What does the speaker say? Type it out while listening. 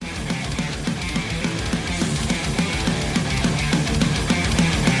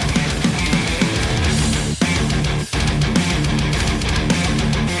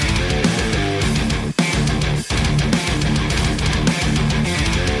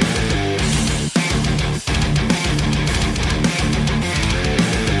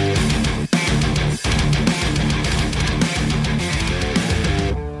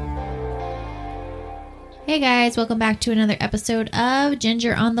guys, welcome back to another episode of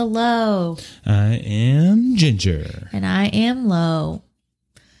Ginger on the Low. I am Ginger. And I am Low.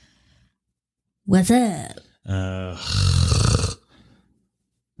 What's up? I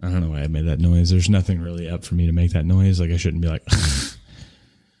don't know why I made that noise. There's nothing really up for me to make that noise. Like, I shouldn't be like,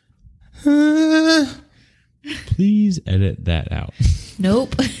 please edit that out.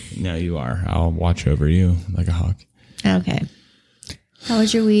 Nope. No, you are. I'll watch over you like a hawk. Okay. How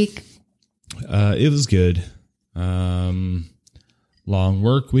was your week? It was good. Long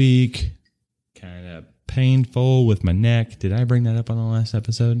work week. Kind of painful with my neck. Did I bring that up on the last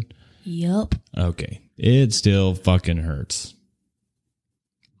episode? Yup. Okay. It still fucking hurts.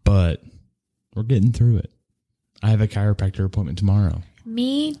 But we're getting through it. I have a chiropractor appointment tomorrow.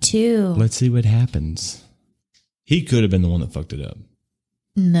 Me too. Let's see what happens. He could have been the one that fucked it up.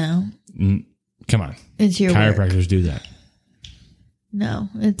 No. Come on. It's your Chiropractors work. do that. No,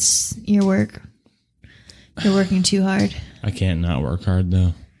 it's your work. You're working too hard. I can't not work hard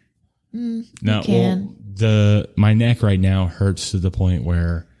though. No, you can. Well, my neck right now hurts to the point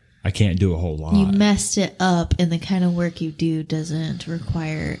where I can't do a whole lot. You messed it up, and the kind of work you do doesn't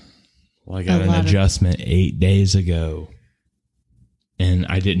require. Well, I got an adjustment 8 days ago, and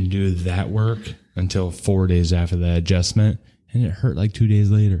I didn't do that work until 4 days after the adjustment, and it hurt like 2 days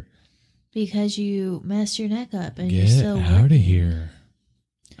later. Because you messed your neck up, and you're still working. Get out of here!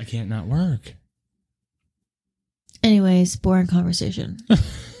 I can't not work. Anyways, boring conversation.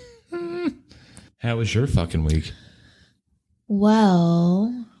 How was your fucking week?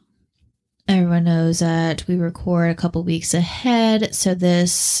 Well, everyone knows that we record a couple weeks ahead. So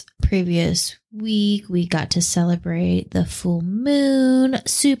this previous week, we got to celebrate the full moon,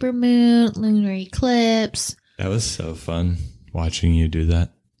 super moon, lunar eclipse. That was so fun watching you do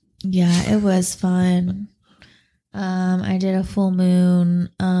that. Yeah, it was fun. I did a full moon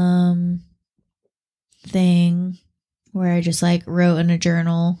thing where I just like wrote in a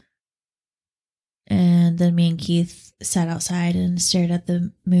journal. And then me and Keith sat outside and stared at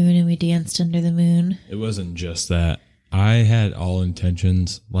the moon, and we danced under the moon. It wasn't just that. I had all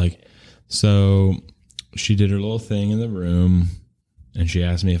intentions. Like, so she did her little thing in the room, and she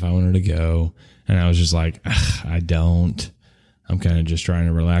asked me if I wanted to go. And I was just like, I don't. I'm kind of just trying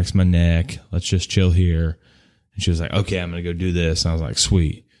to relax my neck. Let's just chill here. And she was like, okay, I'm going to go do this. And I was like,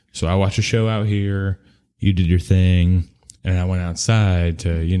 sweet. So I watched a show out here. You did your thing. And I went outside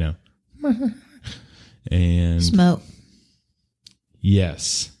to, and smoke.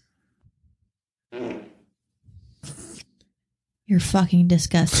 Yes. You're fucking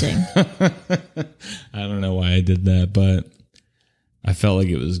disgusting. I don't know why I did that, but I felt like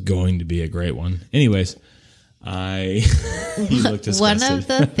it was going to be a great one. Anyways, you look disgusted. One of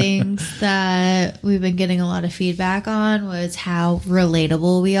the things that we've been getting a lot of feedback on was how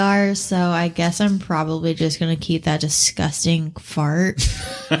relatable we are. So I guess I'm probably just going to keep that disgusting fart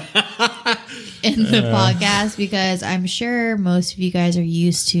in the podcast, because I'm sure most of you guys are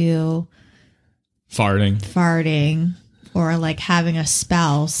used to farting or like having a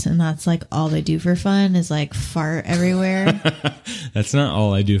spouse, and that's like all they do for fun is like fart everywhere. That's not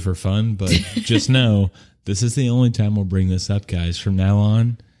all I do for fun, but just know this is the only time we'll bring this up, guys. From now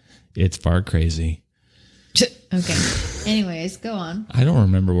on, it's fart crazy. Okay. Anyways, go on. I don't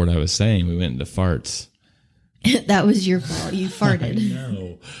remember what I was saying. We went into farts. That was your fault. You farted.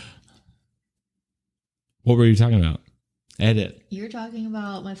 No. What were you talking about? Edit. You were talking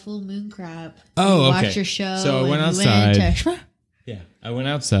about my full moon crap. Oh, okay. Watch your show. So I went outside. Yeah, I went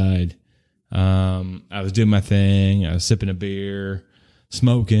outside. I was doing my thing. I was sipping a beer,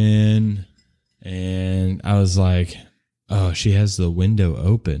 smoking, and I was like, oh, she has the window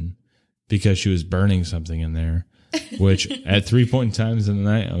open because she was burning something in there, which at 3 point times in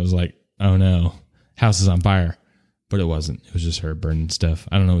the night, I was like, oh no, house is on fire. But it wasn't. It was just her burning stuff.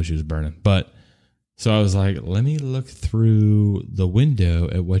 I don't know what she was burning. But so I was like, let me look through the window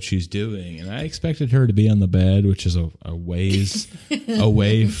at what she's doing. And I expected her to be on the bed, which is a ways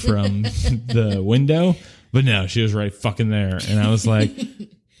away from the window. But no, she was right fucking there. And I was like,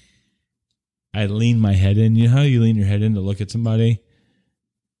 I leaned my head in. You know how you lean your head in to look at somebody?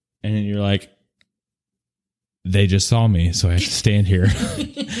 And then you're like, they just saw me, so I have to stand here.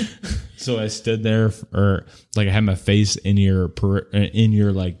 So I stood there, or like I had my face in your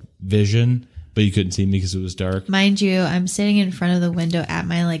like vision, but you couldn't see me because it was dark. Mind you, I'm sitting in front of the window at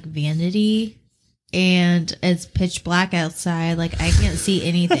my like vanity, and it's pitch black outside. Like I can't see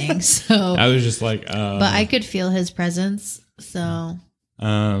anything. So I was just like, but I could feel his presence. So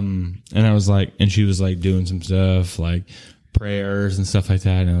and I was like, and she was like doing some stuff like prayers and stuff like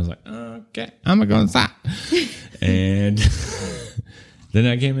that, and I was like, okay, I'm gonna go inside. And then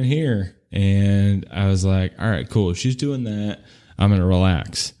I came in here, And I was like, all right, cool. If she's doing that, I'm going to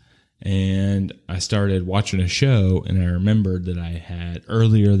relax. And I started watching a show, and I remembered that I had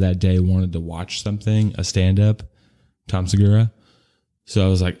earlier that day wanted to watch something, a stand-up, Tom Segura. So I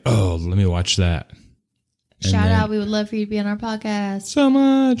was like, oh, let me watch that. Shout out. We would love for you to be on our podcast. So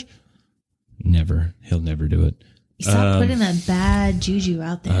much. Never. He'll never do it. Stop putting that bad juju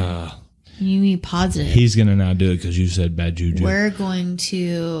out there. You mean positive. He's going to now do it because you said bad juju. We're going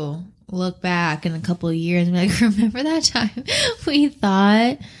to look back in a couple of years and be like, remember that time we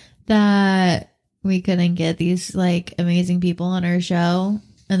thought that we couldn't get these like amazing people on our show?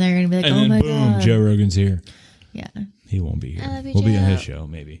 And they're going to be like, and oh then my boom, God. Joe Rogan's here. Yeah. He won't be here. I love you, we'll be on Joe. his show,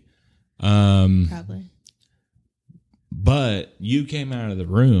 maybe. Probably. But you came out of the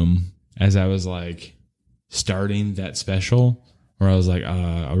room as I was like starting that special, where I was like,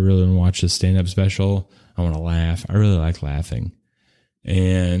 I really want to watch this stand-up special. I want to laugh. I really like laughing.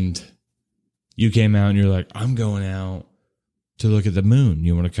 And you came out and you're like, I'm going out to look at the moon.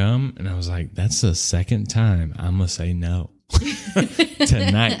 You want to come? And I was like, that's the second time I'm going to say no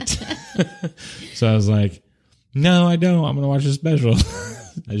tonight. So I was like, no, I don't. I'm going to watch a special.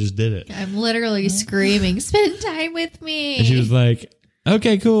 I just did it. I'm literally screaming, spend time with me. And she was like,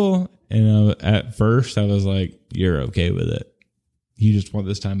 okay, cool. And at first I was like, you're okay with it. You just want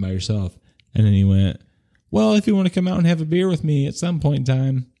this time by yourself. And then he went, well, if you want to come out and have a beer with me at some point in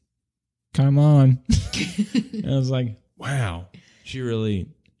time, come on. And I was like, wow, she really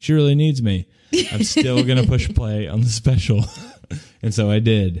needs me. I'm still going to push play on the special. And so I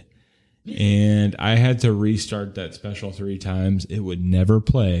did. And I had to restart that special 3 times. It would never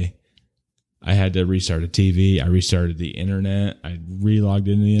play. I had to restart a TV. I restarted the internet. I relogged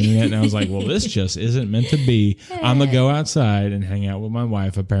into the internet, and I was like, well, this just isn't meant to be. I'm going to go outside and hang out with my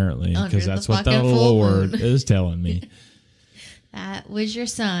wife, apparently, because that's what the Lord is telling me. That was your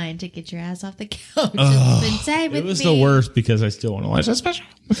sign to get your ass off the couch and spend time with me. It was the worst because I still want to watch that special.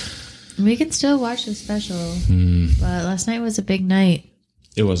 We can still watch the special, but last night was a big night.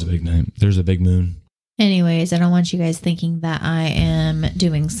 It was a big night. There's a big moon. Anyways, I don't want you guys thinking that I am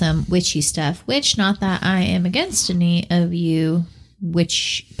doing some witchy stuff, which not that I am against any of you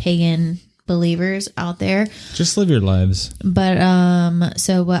witch pagan believers out there. Just live your lives. But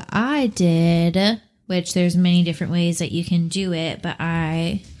so what I did, which there's many different ways that you can do it, but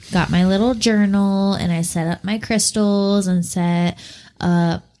I got my little journal and I set up my crystals and set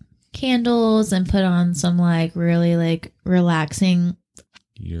up candles and put on some like really like relaxing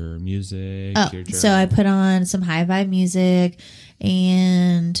your music. Your so I put on some high vibe music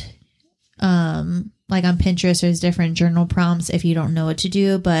and like on Pinterest there's different journal prompts if you don't know what to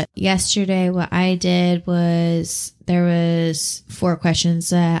do. But yesterday what I did was there was 4 questions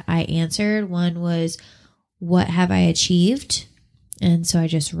that I answered. One was, what have I achieved? And so I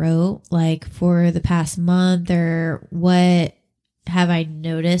just wrote like for the past month, or what have I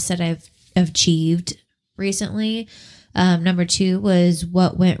noticed that I've achieved recently? Number 2 was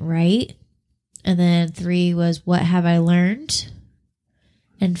what went right. And then 3 was what have I learned?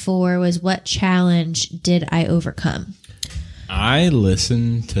 And 4 was what challenge did I overcome? I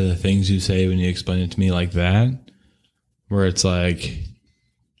listen to the things you say when you explain it to me like that, where it's like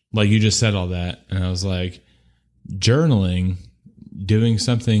you just said all that. And I was like, journaling, doing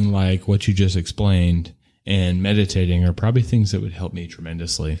something like what you just explained, and meditating are probably things that would help me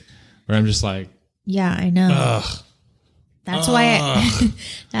tremendously. Where I'm just like, yeah, I know. Ugh. That's why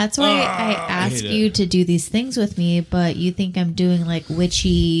I ask you to do these things with me, but you think I'm doing like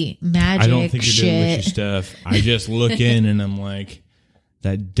witchy magic shit. I don't think you're doing witchy stuff. I just look in and I'm like,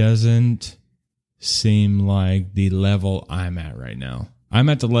 that doesn't seem like the level I'm at right now. I'm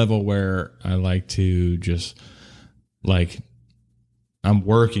at the level where I like to just like, I'm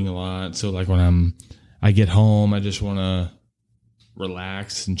working a lot. So like when I get home, I just want to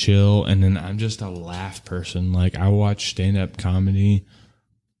relax and chill, and then I'm just a laugh person. Like I watch stand-up comedy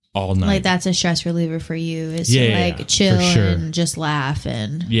all night. Like that's a stress reliever for you, is to chill and just laugh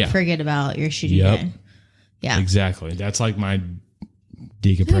and forget about your shitty day. Yeah, exactly. That's like my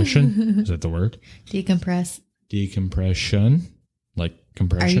decompression. Is that the word? Decompression, like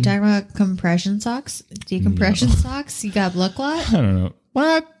compression. Are you talking about compression socks? Decompression socks? You got blood clot? I don't know.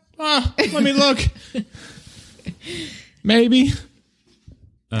 What? Let me look. Maybe.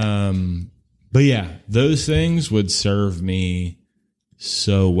 But yeah, those things would serve me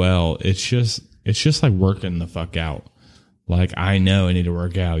so well. It's just like working the fuck out. Like I know I need to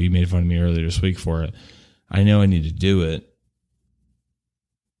work out. You made fun of me earlier this week for it. I know I need to do it.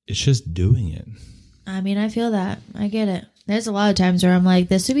 It's just doing it. I mean, I feel that. I get it. There's a lot of times where I'm like,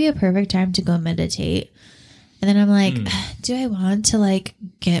 this would be a perfect time to go meditate. And then I'm like, do I want to like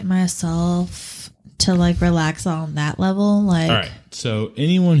get myself to like relax on that level? Like, all right. So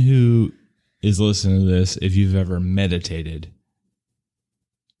anyone who is listening to this, if you've ever meditated,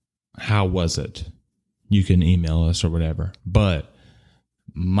 how was it? You can email us or whatever. But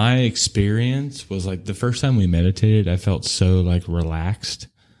my experience was like the first time we meditated, I felt so like relaxed,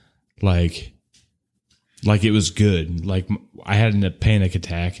 like it was good. Like I had a panic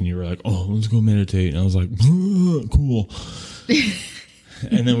attack and you were like, oh, let's go meditate. And I was like, cool.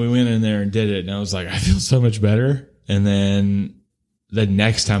 And then we went in there and did it. And I was like, I feel so much better. And then the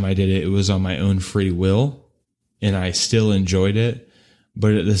next time I did it, it was on my own free will and I still enjoyed it.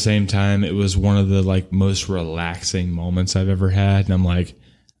 But at the same time, it was one of the like most relaxing moments I've ever had. And I'm like,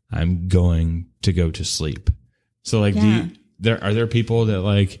 I'm going to go to sleep. So like, are there people that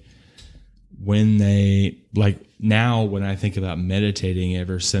like, when they like now, when I think about meditating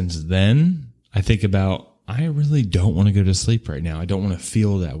ever since then, I think about, I really don't want to go to sleep right now. I don't want to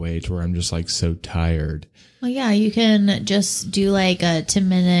feel that way to where I'm just like so tired. Well, yeah, you can just do like a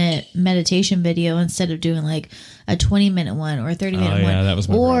 10-minute meditation video instead of doing like a 20-minute one or a 30-minute one. That was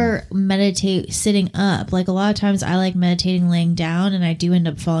my Or meditate sitting up. Like a lot of times I like meditating laying down and I do end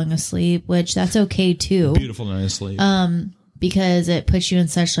up falling asleep, which that's okay too. Beautiful night's sleep. Because it puts you in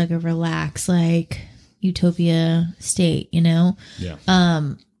such like a relaxed, like utopia state, you know? Yeah.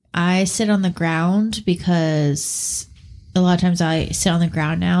 I sit on the ground because a lot of times I sit on the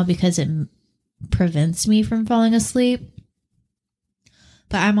ground now because it prevents me from falling asleep.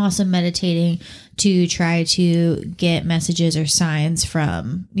 But I'm also meditating to try to get messages or signs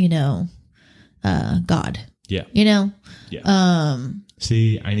from, you know, God. Yeah. You know? Yeah.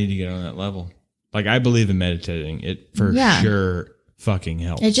 See, I need to get on that level. Like I believe in meditating. It for sure fucking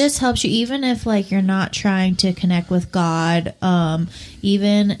helps. It just helps you, even if like you're not trying to connect with God.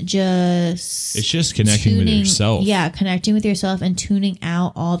 Even just it's just connecting with yourself. Yeah, connecting with yourself and tuning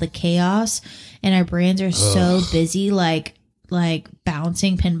out all the chaos. And our brains are so busy, like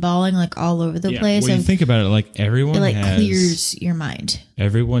bouncing, pinballing, like all over the place. When you think about it, like everyone clears your mind.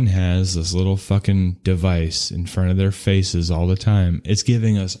 Everyone has this little fucking device in front of their faces all the time. It's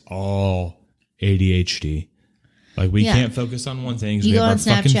giving us all ADHD. Like we can't focus on one thing. You go on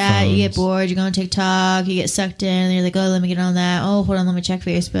Snapchat, you get bored, you go on TikTok, you get sucked in, and you're like, oh, let me get on that. Oh, hold on, let me check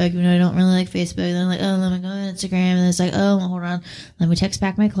Facebook. You know, I don't really like Facebook. Then I'm like, oh, let me go on Instagram. And then it's like, oh, hold on, let me text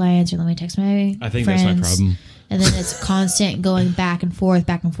back my clients or let me text my I think friends. That's my problem. And then it's constant going back and forth,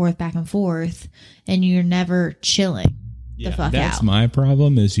 back and forth, back and forth, and you're never chilling. That's my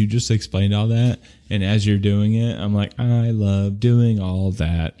problem. Is you just explained all that, and as you're doing it, I'm like, I love doing all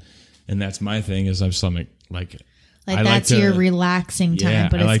that, and that's my thing. Is I'm something like that's your relaxing time,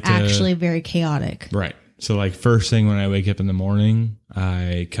 but it's actually very chaotic. Right. So like first thing when I wake up in the morning,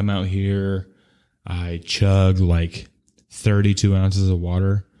 I come out here, I chug like 32 ounces of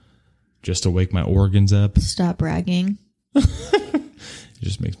water just to wake my organs up. Stop bragging. It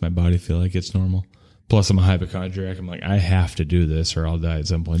just makes my body feel like it's normal. Plus I'm a hypochondriac. I'm like, I have to do this or I'll die at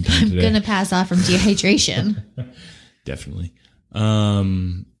some point in time today. I'm going to pass off from dehydration. Definitely.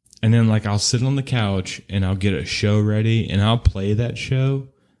 And then like I'll sit on the couch and I'll get a show ready and I'll play that show,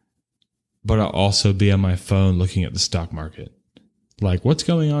 but I'll also be on my phone looking at the stock market. Like what's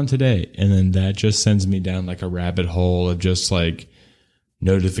going on today? And then that just sends me down like a rabbit hole of just like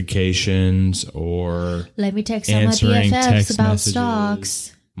notifications or let me text all my BFFs about messages.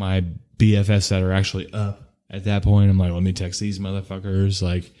 Stocks. My BFFs that are actually up at that point. I'm like, let me text these motherfuckers.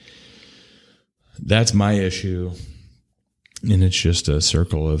 Like that's my issue. And it's just a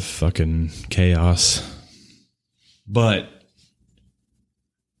circle of fucking chaos. But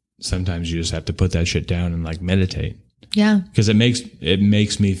sometimes you just have to put that shit down and like meditate. Yeah. Because it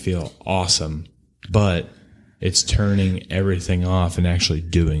makes me feel awesome. But it's turning everything off and actually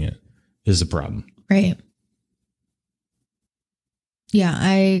doing it is the problem. Right. Yeah,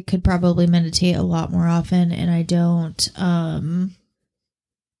 I could probably meditate a lot more often and I don't.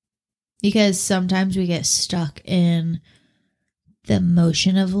 Because sometimes we get stuck in the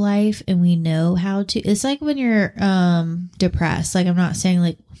motion of life and we know how to. It's like when you're depressed. Like I'm not saying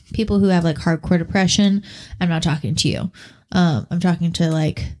like people who have like hardcore depression. I'm not talking to you. I'm talking to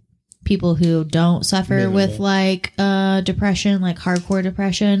like people who don't suffer with like depression, like hardcore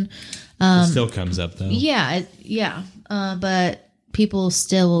depression. It still comes up though. Yeah. But people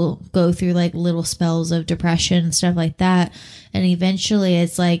still go through like little spells of depression and stuff like that. And eventually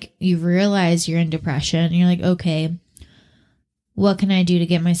it's like you realize you're in depression and you're like, okay, what can I do to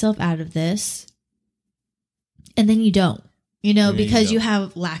get myself out of this? And then you don't, you know, because you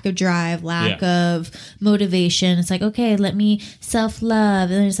have lack of drive, lack of motivation. It's like, okay, let me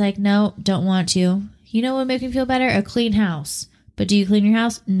self-love. And it's like, no, don't want to. You know what would make me feel better? A clean house. But do you clean your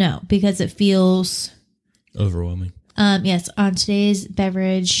house? No, because it feels overwhelming. Yes, on today's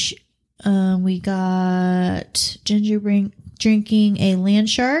beverage, we got Ginger drinking a Land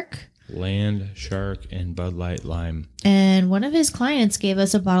Shark. Land Shark and Bud Light Lime. And one of his clients gave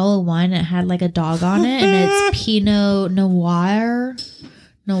us a bottle of wine that had like a dog on it, and it's Pinot Noir.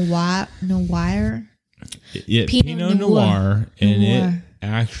 Yeah, Pinot Noir. And it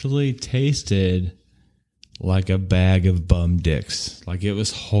actually tasted like a bag of bum dicks. Like, it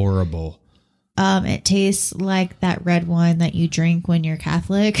was horrible. It tastes like that red wine that you drink when you're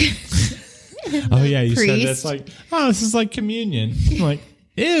Catholic. Oh yeah, you said that's like, oh, this is like communion. I'm like,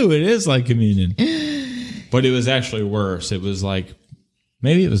 ew, it is like communion. But it was actually worse. It was like,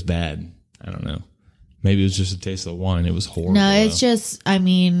 maybe it was bad. I don't know. Maybe it was just a taste of the wine. It was horrible. No, it's just, I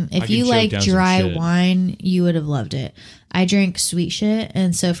mean, if you like dry wine, you would have loved it. I drink sweet shit,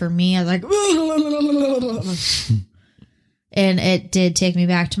 and so for me, I was like, and it did take me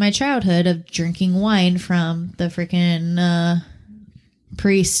back to my childhood of drinking wine from the freaking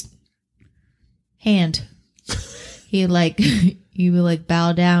priest hand. He like, you would like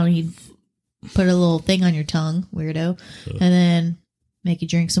bow down, he'd put a little thing on your tongue, weirdo, and then make you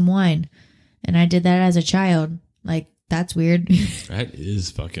drink some wine. And I did that as a child. Like, that's weird. That is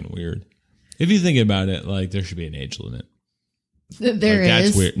fucking weird. If you think about it, like, there should be an age limit. There like, is.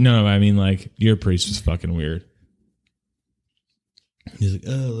 That's weird. No, I mean, like, your priest was fucking weird. He's like, oh,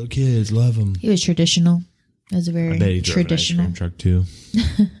 little kids, love them. He was traditional. It was a very traditional. I bet he drove an ice cream truck too.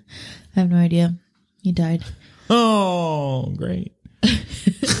 I have no idea. He died. Oh, great.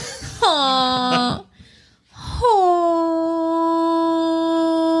 Aww. Oh,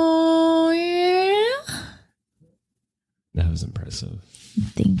 yeah. That was impressive.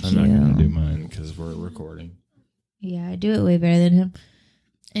 Thank you. I'm not going to do mine because we're recording. Yeah, I do it way better than him.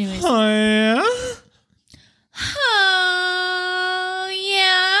 Anyways. Oh, yeah? Oh,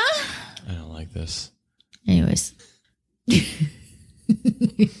 yeah. I don't like this. Anyways.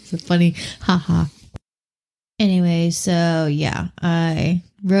 It's a funny haha. Anyway, so yeah, I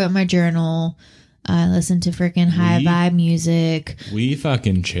wrote in my journal. I listened to freaking high vibe music. We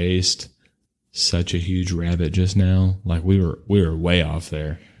fucking chased such a huge rabbit just now. Like, we were way off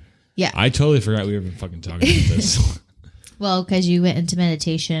there. Yeah. I totally forgot we were even fucking talking about this. Well, because you went into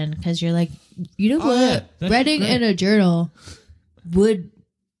meditation, because you're like, you know what? Yeah, writing in a journal would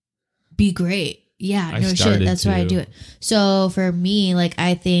be great. Yeah, no shit. That's why I do it. So for me, like,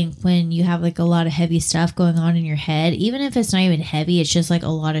 I think when you have like a lot of heavy stuff going on in your head, even if it's not even heavy, it's just like a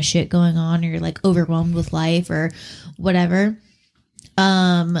lot of shit going on, or you're like overwhelmed with life or whatever.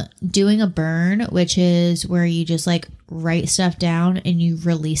 Doing a burn, which is where you just like write stuff down and you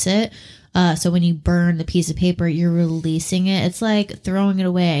release it. So when you burn the piece of paper, you're releasing it. It's like throwing it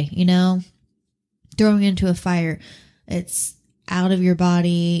away, you know, throwing it into a fire. It's out of your body.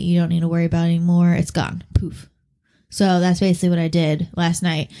 You don't need to worry about it anymore. It's gone. Poof. So that's basically what I did last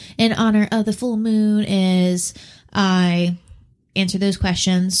night. In honor of the full moon is I answered those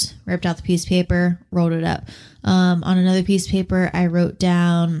questions, ripped out the piece of paper, rolled it up. On another piece of paper, I wrote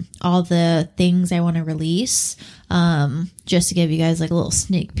down all the things I want to release, just to give you guys like a little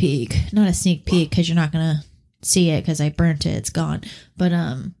sneak peek. Not a sneak peek because you're not going to see it because I burnt it. It's gone. But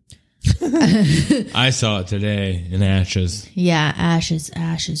I saw it today in ashes. Yeah, ashes,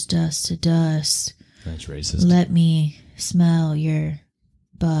 dust to dust. That's racist. Let me smell your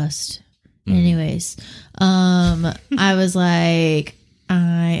bust. Anyways, I was like,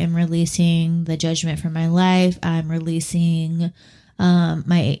 I am releasing the judgment from my life. I'm releasing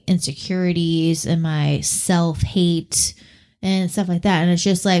my insecurities and my self-hate and stuff like that. And it's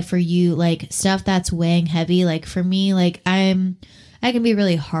just like for you, like stuff that's weighing heavy. Like for me, like I can be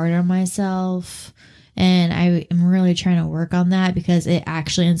really hard on myself, and I am really trying to work on that because it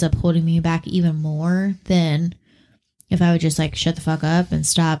actually ends up holding me back even more than if I would just like shut the fuck up and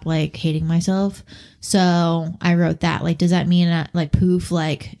stop like hating myself. So I wrote that. Like, does that mean like poof,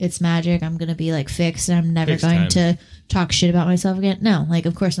 like it's magic, I'm going to be like fixed and I'm never going to talk shit about myself again? No, like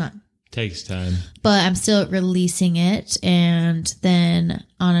of course not. Takes time. But I'm still releasing it. And then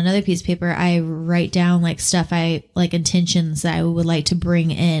on another piece of paper, I write down like stuff intentions that I would like to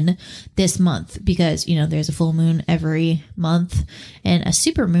bring in this month, because, you know, there's a full moon every month, and a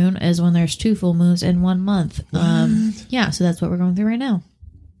super moon is when there's 2 full moons in 1 month. Yeah. So that's what we're going through right now.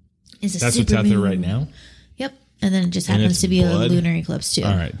 That's what's out there right now? Yep. And then it just happens to be blood? A lunar eclipse too.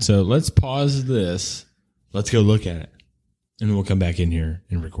 All right. So let's pause this. Let's go look at it. And then we'll come back in here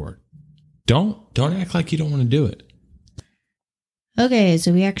and record. Don't act like you don't want to do it. Okay,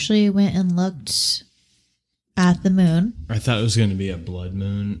 so we actually went and looked at the moon. I thought it was going to be a blood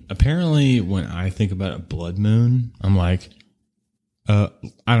moon. Apparently, when I think about a blood moon, I'm like, I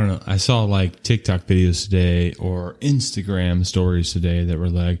don't know. I saw like TikTok videos today or Instagram stories today that were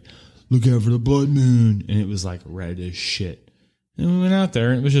like, look out for the blood moon. And it was like red as shit. And we went out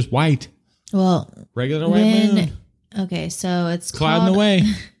there and it was just white. Well, regular white moon. Okay, so it's clouding away.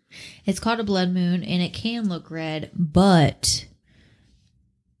 It's called a blood moon, and it can look red, but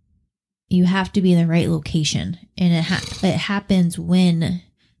you have to be in the right location, and it happens when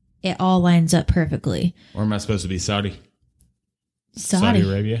it all lines up perfectly. Or am I supposed to be Saudi? Saudi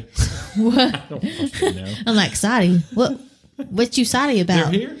Arabia? What? I don't fucking know. I'm like, Saudi? What you Saudi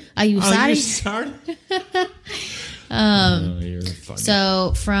about? They're here? Are you Saudi? You're Saudi? You're funny.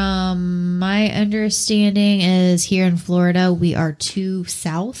 So from my understanding is here in Florida, we are too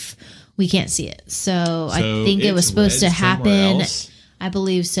south. We can't see it. So I think it was supposed to happen. I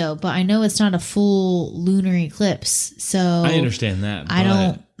believe so, but I know it's not a full lunar eclipse. So I understand that. I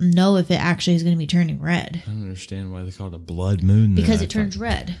don't know if it actually is going to be turning red. I don't understand why they call it a blood moon. Because it turns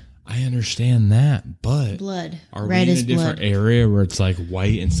red. I understand that, but blood. Are red we in is a different blood. area where it's like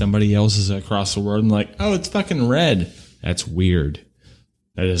white and somebody else is across the world and like, oh, it's fucking red? That's weird.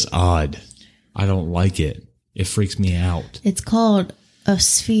 That is odd. I don't like it. It freaks me out. It's called a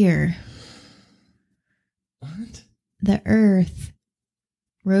sphere. What? The Earth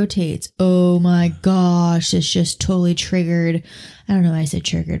rotates. Oh my gosh, it's just totally triggered. I don't know why I said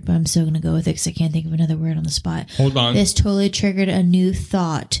triggered, but I'm still going to go with it because I can't think of another word on the spot. Hold on. This totally triggered a new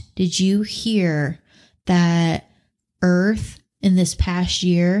thought. Did you hear that Earth in this past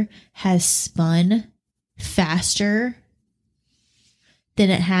year has spun faster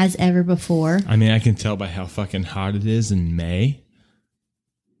than it has ever before? I mean, I can tell by how fucking hot it is in May.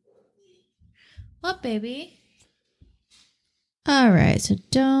 What, baby? All right, so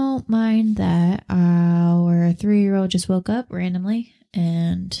don't mind that. Our 3-year-old just woke up randomly,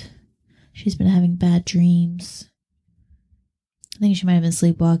 and she's been having bad dreams. I think she might have been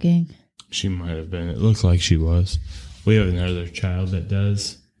sleepwalking. She might have been. It looks like she was. We have another child that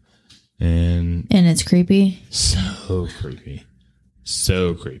does. And it's creepy. So creepy.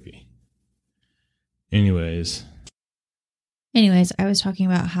 So creepy. Anyways, I was talking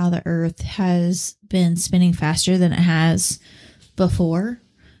about how the Earth has been spinning faster than it has before.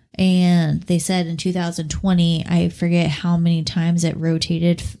 And they said in 2020, I forget how many times it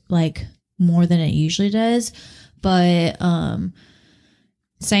rotated, like more than it usually does. But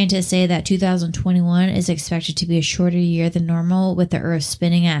scientists say that 2021 is expected to be a shorter year than normal, with the Earth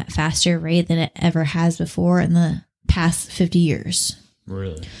spinning at a faster rate than it ever has before in the past 50 years.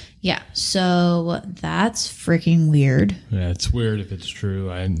 Really? Yeah, so that's freaking weird. Yeah, it's weird if it's true.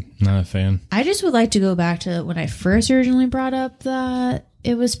 I'm not a fan. I just would like to go back to when I first originally brought up that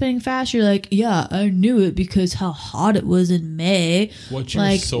it was spinning fast. You're like, yeah, I knew it because how hot it was in May. What's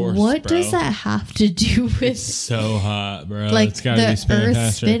your source, what bro? does that have to do with? It's so hot, bro. Like it's gotta the be spinning Earth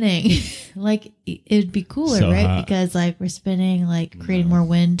faster. spinning. Like it'd be cooler, So right? hot. Because like we're spinning, like creating more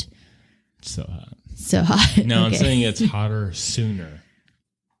wind. It's so hot. So hot. No, Okay. I'm saying it's hotter sooner.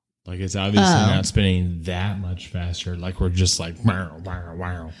 Like it's obviously not spinning that much faster. Like we're just like wow, wow,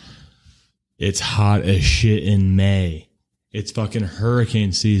 wow. It's hot as shit in May. It's fucking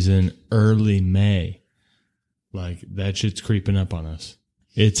hurricane season early May. Like that shit's creeping up on us.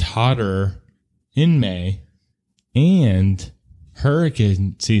 It's hotter in May, and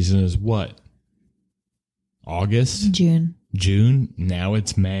hurricane season is what? August? June. Now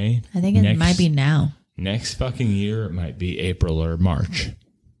it's May. I think it might be now. Next fucking year, it might be April or March.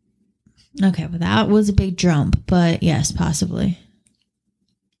 Okay, well that was a big jump, but yes, possibly.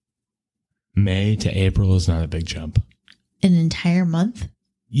 May to April is not a big jump. An entire month?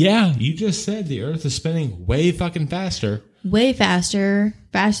 Yeah, you just said the Earth is spinning way fucking faster. Way faster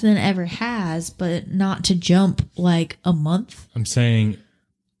than it ever has, but not to jump like a month. I'm saying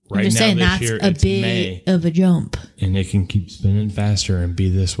I'm just now saying this that's year a it's bit May, of a jump. and it can keep spinning faster and be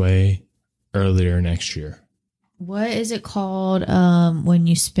this way earlier next year. What is it called when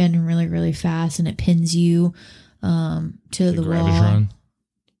you spin really, really fast and it pins you to the wall? Gravitron?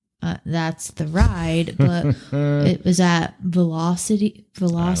 That's the ride, but it was at velocity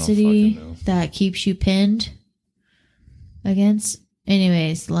know. that keeps you pinned against.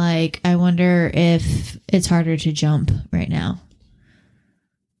 Anyways, like I wonder if it's harder to jump right now.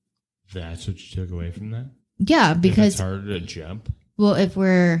 That's what you took away from that? Yeah, If because it's harder to jump? well, if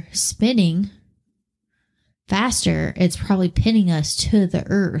we're spinning faster, it's probably pinning us to the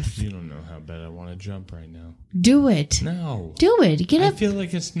Earth. You don't know how bad I want to jump right now. Do it. No. Do it. Get I up. feel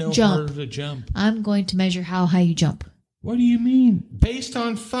like it's no Jump. harder to jump. I'm going to measure how high you jump. What do you mean? Based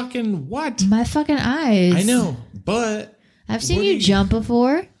on fucking what? My fucking eyes. I know, but I've seen you jump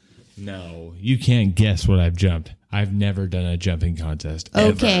before. No, you can't guess what I've jumped. I've never done a jumping contest.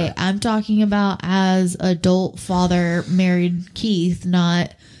 Okay, ever. I'm talking about as adult father married Keith,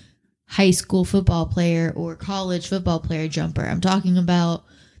 not high school football player or college football player jumper. I'm talking about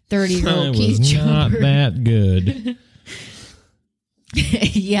 30-year-old Keith not jumper. That good.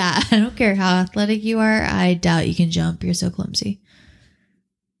 Yeah, I don't care how athletic you are. I doubt you can jump. You're so clumsy.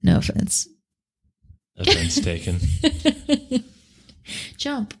 No offense. Offense taken.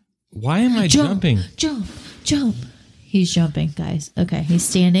 Jump. Why am I jumping? Jump. He's jumping, guys. Okay, he's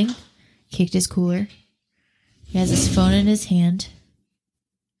standing. Kicked his cooler. He has his phone in his hand.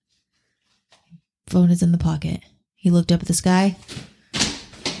 Phone is in the pocket. He looked up at the sky.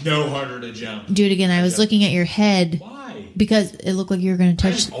 No harder to jump. Do it again. I was looking at your head. Why? Because it looked like you were going to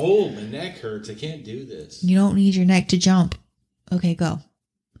touch. I'm old. My neck hurts. I can't do this. You don't need your neck to jump. Okay, go.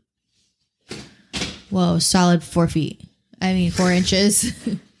 Whoa, solid 4 feet. I mean, 4 inches.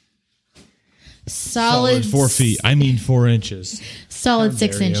 Solid 4 feet. I mean 4 inches. Solid How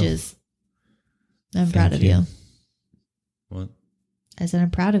 6 dare you. inches. I'm proud of you. What? I said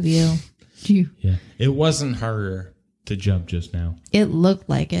I'm proud of you. Yeah. It wasn't harder to jump just now. It looked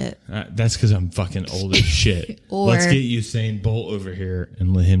like it. That's because I'm fucking old as shit. Or- Let's get Usain Bolt over here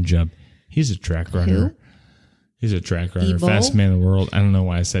and let him jump. He's a track runner. Who? He's a track runner. Ebo? Fast man of the world. I don't know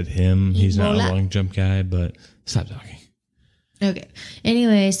why I said him. He's not a Ebola? long jump guy, but stop talking. Okay.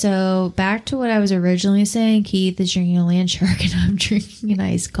 Anyway, so back to what I was originally saying. Keith is drinking a land shark and I'm drinking an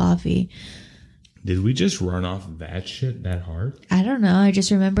iced coffee. Did we just run off that shit that hard? I don't know. I just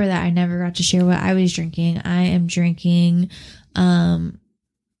remember that I never got to share what I was drinking. I am drinking,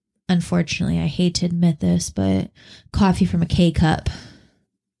 unfortunately, I hate to admit this, but coffee from a K-cup.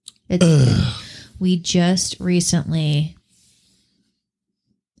 We just recently,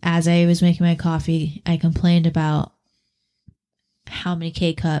 as I was making my coffee, I complained about how many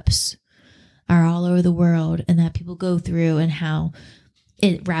K-cups are all over the world and that people go through and how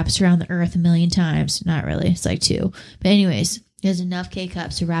it wraps around the earth a million times. Not really. It's like 2. But anyways, there's enough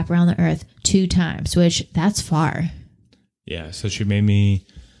K-cups to wrap around the earth 2 times, which that's far. Yeah, so she made me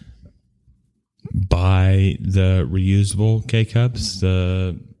buy the reusable K-cups,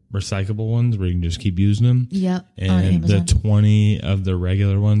 the recyclable ones where you can just keep using them. Yep. On And the Amazon. 20 of the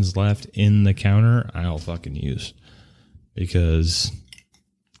regular ones left in the counter, I'll fucking use. Because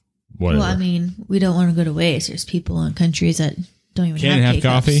whatever. Well, I mean, we don't want to go to waste. There's people in countries that don't even Can't have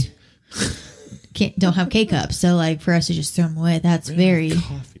K-cups. coffee. Don't have K-cups. So like for us to just throw them away, that's very...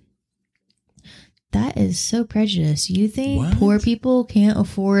 Coffee. That is so prejudiced. You think What? poor people can't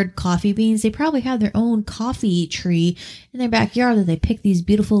afford coffee beans? They probably have their own coffee tree in their backyard that they pick these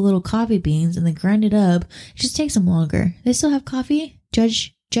beautiful little coffee beans and they grind it up. It just takes them longer. They still have coffee?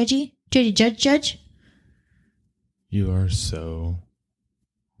 Judge? You are so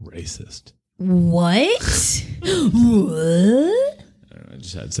racist. What? What? I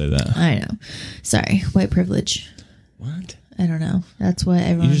just had to say that. I know. Sorry. White privilege. What? I don't know. That's what You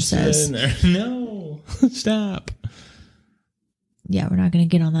everyone just said says. in there. No. Stop. Yeah, we're not going to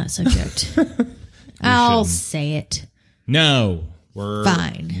get on that subject. I'll shouldn't. say it. No. We're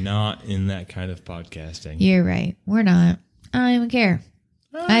Fine. not in that kind of podcasting. You're right. We're not. I don't even care.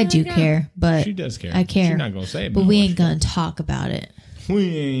 I do care, but She does care. I care. She's not going to say it. But we ain't going to talk about it.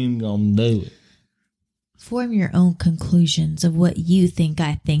 We ain't going to do it. Form your own conclusions of what you think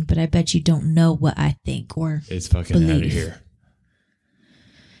I think, but I bet you don't know what I think or It's fucking out of believe. here.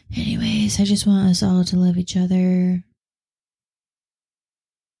 Anyways, I just want us all to love each other.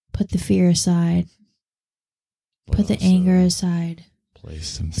 Put the fear aside. But Put the also anger aside. Place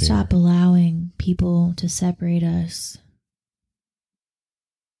some fear. Stop allowing people to separate us.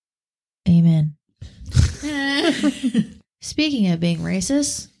 Amen. Speaking of being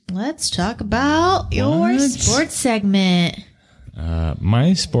racist, let's talk about your What? sports segment.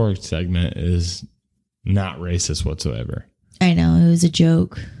 My sports segment is not racist whatsoever. I know, it was a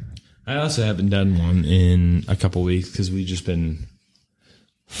joke. I also haven't done one in a couple weeks because we've just been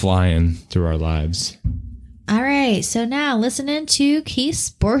flying through our lives. All right, so now listening to Keith's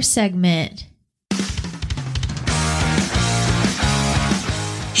sports segment.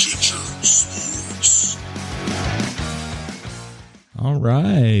 All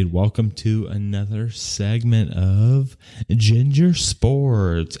right, welcome to another segment of Ginger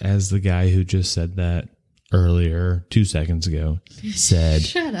Sports. As the guy who just said that earlier, 2 seconds ago, said,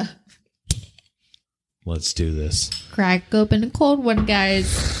 Shut up. let's do this. Crack open a cold one,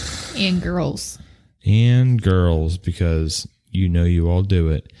 guys and girls. And girls, because you know you all do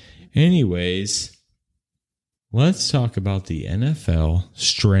it. Anyways, Let's talk about the NFL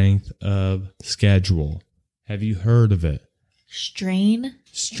strength of schedule. Have you heard of it? Strain?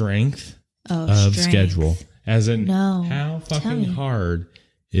 Strength of schedule. As in, no. How fucking hard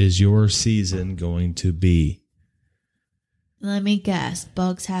is your season going to be? Let me guess.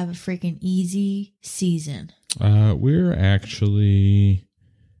 Bugs have a freaking easy season. We're actually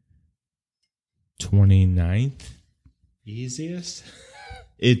 29th easiest.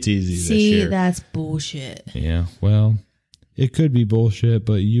 It's easy this year. See, that's bullshit. Yeah, well, it could be bullshit,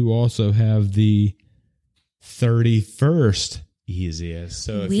 but you also have the 31st easiest.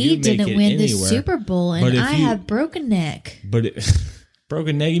 So if we you make didn't it win anywhere, the Super Bowl, and I had broken neck. But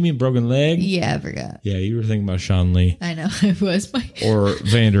broken neck? You mean broken leg? Yeah, I forgot. Yeah, you were thinking about Sean Lee. I know. It was my... Or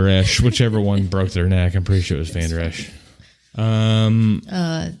Van Der Esch, whichever one broke their neck. I'm pretty sure it was Van Der Esch.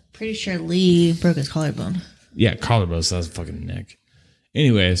 Pretty sure Lee broke his collarbone. Yeah, collarbone, so that's fucking neck.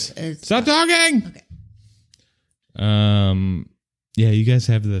 Anyways, stop talking! Okay. Yeah, you guys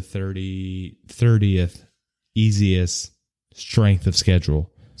have the 30th easiest strength of schedule.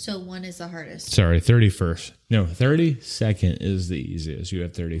 So one is the hardest. Sorry, 31st. No, 32nd is the easiest. You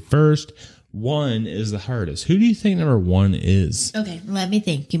have 31st. 1 is the hardest. Who do you think number 1 is? Okay, let me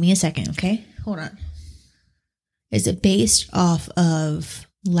think. Give me a second, okay? Hold on. Is it based off of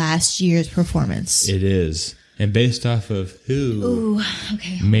last year's performance? It is. And based off of who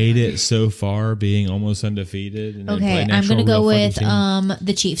okay, made it so far, being almost undefeated. And okay, I'm going to go with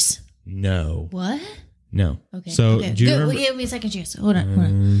the Chiefs. No. What? No. Okay. So okay. do you remember? Give me a second chance. Hold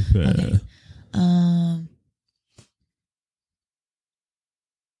on. Okay.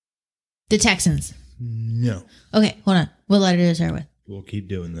 The Texans. No. Okay, hold on. What letter does it start with? We'll keep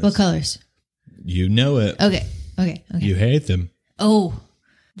doing this. What colors? You know it. Okay. You hate them. Oh,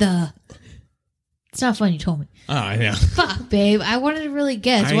 it's not fun. You told me. Oh, I know. Fuck, babe. I wanted to really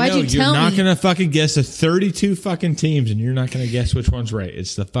guess. Why'd you tell me? You're not going to fucking guess the 32 fucking teams, and you're not going to guess which one's right.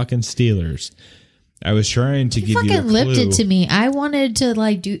 It's the fucking Steelers. I was trying to give you a clue. You fucking lipped it to me. I wanted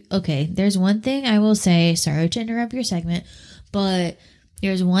to do... Okay, there's one thing I will say. Sorry to interrupt your segment, but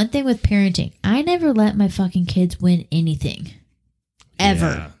there's one thing with parenting. I never let my fucking kids win anything. Ever.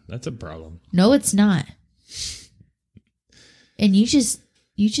 Yeah, that's a problem. No, it's not. And you just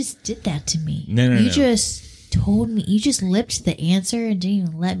did that to me. No. You just told me. You just lipped the answer and didn't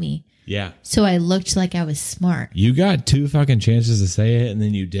even let me. Yeah. So I looked like I was smart. You got 2 fucking chances to say it, and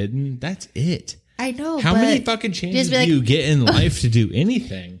then you didn't. That's it. I know. How many fucking chances do you get in life to do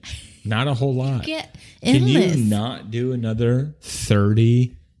anything? Not a whole lot. Get endless. Can you not do another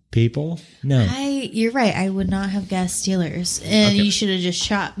 30 people? No. You're right. I would not have guessed Steelers. And you should have just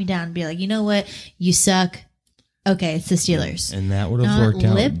shot me down and be like, you know what? You suck. Okay, it's the Steelers. And that would have worked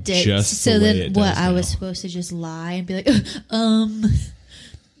out just so the way then it what? does I now. was supposed to just lie and be like, the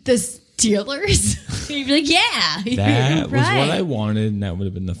Steelers? You'd be like, yeah. That right. was what I wanted, and that would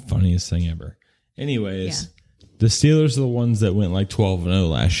have been the funniest thing ever. Anyways, the Steelers are the ones that went like 12-0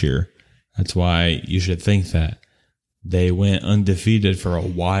 last year. That's why you should think that. They went undefeated for a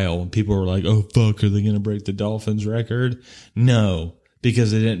while, and people were like, oh, fuck, are they going to break the Dolphins record? No,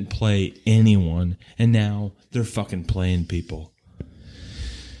 because they didn't play anyone, and now they're fucking playing people.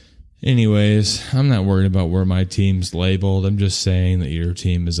 Anyways, I'm not worried about where my team's labeled. I'm just saying that your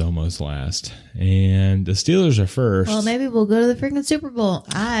team is almost last, and the Steelers are first. Well, maybe we'll go to the freaking Super Bowl.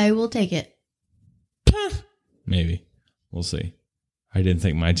 I will take it. Maybe. We'll see. I didn't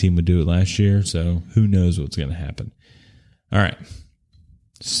think my team would do it last year, so who knows what's going to happen. All right.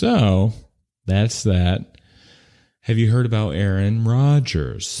 So, that's that. Have you heard about Aaron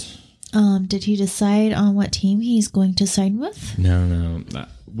Rodgers? Did he decide on what team he's going to sign with? No.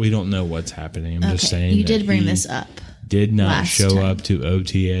 We don't know what's happening. I'm just saying you did bring this up. Did not show up to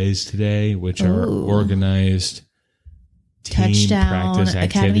OTAs today, which are organized team practice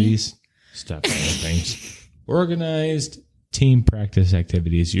activities. Stop saying things. Organized team practice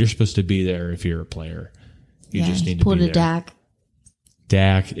activities. You're supposed to be there if you're a player. You just need to be there. Dak.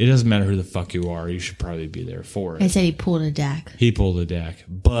 Dak. It doesn't matter who the fuck you are. You should probably be there for it. I said he pulled a Dak. He pulled a Dak,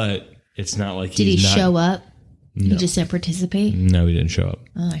 but it's not like Did he show up? No. He just didn't participate? No, he didn't show up.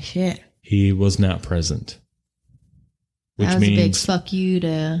 Oh, shit. He was not present. Which that was means, a big fuck you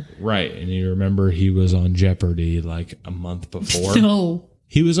to... Right. And you remember he was on Jeopardy like a month before? No.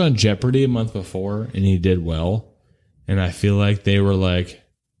 He was on Jeopardy a month before, and he did well. And I feel like they were like,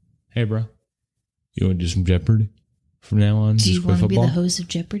 hey, bro, you want to do some Jeopardy from now on? Do you want to be the host of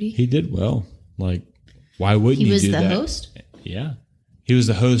Jeopardy? He did well. Like, why wouldn't you do that? He was the host? Yeah. He was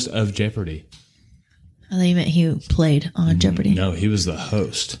the host of Jeopardy. I thought you meant he played on Jeopardy. No, he was the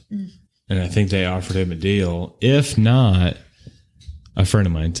host. And I think they offered him a deal. If not, a friend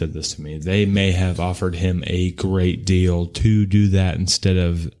of mine said this to me. They may have offered him a great deal to do that instead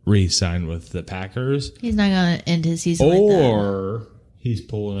of re-sign with the Packers. He's not going to end his season like that. Or he's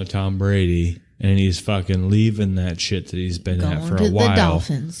pulling a Tom Brady and he's fucking leaving that shit that he's been at for a while. The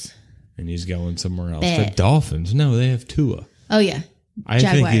Dolphins. And he's going somewhere else. Bet. The Dolphins? No, they have Tua. Oh, yeah. I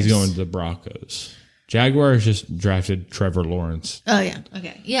think he's going to the Broncos. Jaguars just drafted Trevor Lawrence. Oh, yeah.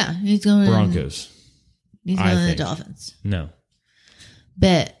 Okay. Yeah. He's going Broncos. He's going to the Dolphins. No.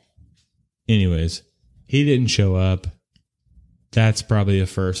 Bet. Anyways, he didn't show up. That's probably a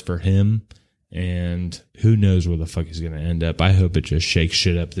first for him. And who knows where the fuck he's going to end up. I hope it just shakes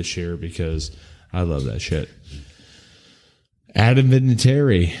shit up this year because I love that shit. Adam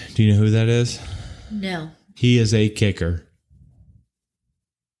Vinatieri. Do you know who that is? No. He is a kicker.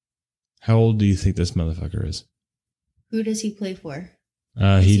 How old do you think this motherfucker is? Who does he play for?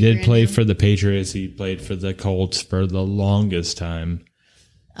 He did play for the Patriots. He played for the Colts for the longest time.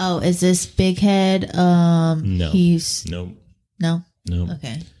 Oh, is this Big Head? No. He's... Nope. No? Nope.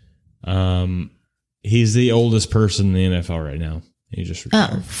 Okay. He's the oldest person in the NFL right now. He just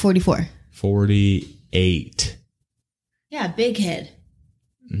retired. Oh, 44. 48. Yeah, Big Head.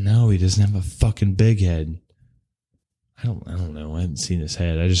 No, he doesn't have a fucking big head. I don't know. I haven't seen his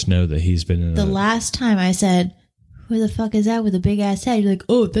head. I just know that he's been in the last time I said, who the fuck is that with a big ass head? You're like,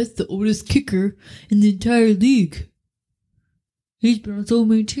 oh, that's the oldest kicker in the entire league. He's been on so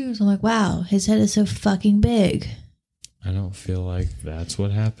many teams. I'm like, wow, his head is so fucking big. I don't feel like that's what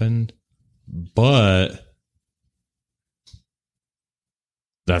happened, but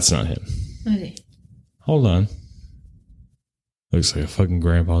that's not him. Okay. Hold on. Looks like a fucking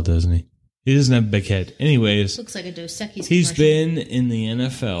grandpa, doesn't he? He doesn't have a big head. Anyways, Looks like a Dos Equis he's commercial. been in the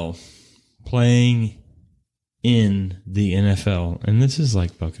NFL, playing in the NFL, and this is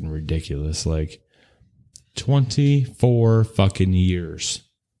like fucking ridiculous. Like 24 fucking years.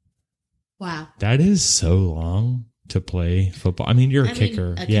 Wow. That is so long to play football. I mean, you're a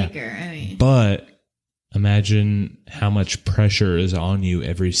kicker. Kicker. I mean, But imagine how much pressure is on you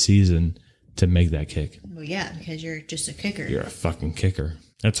every season to make that kick. well, yeah, because you're just a kicker. You're a fucking kicker.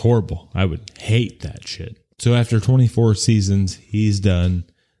 That's horrible. I would hate that shit. So after 24 seasons, he's done.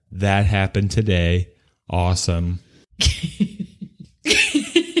 That happened today. Awesome.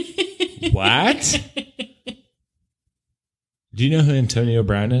 What? Do you know who Antonio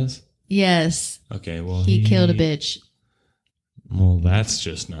Brown is? Yes. Okay, well, He killed a bitch. Well, that's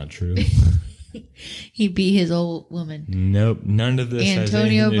just not true. He beat his old woman. Nope, none of this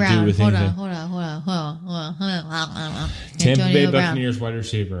Antonio has anything Brown. to do with Hold anything. on. Tampa Bay Antonio Brown. Buccaneers wide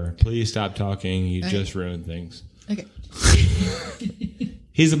receiver. Please stop talking. You just ruined things. Okay.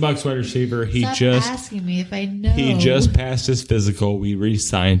 He's a Bucs wide receiver. Stop asking me if I know. He just passed his physical. We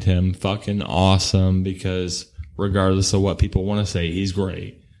re-signed him. Fucking awesome, because regardless of what people want to say, he's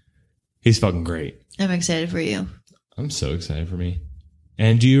great. He's fucking great. I'm excited for you. I'm so excited for me.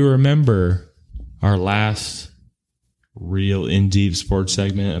 And do you remember our last real in-deep sports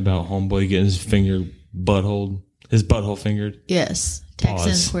segment about homeboy getting his butthole fingered? Yes. Pause.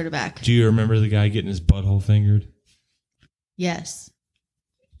 Texans quarterback. Do you remember the guy getting his butthole fingered? Yes.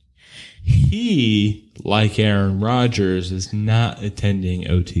 He, like Aaron Rodgers, is not attending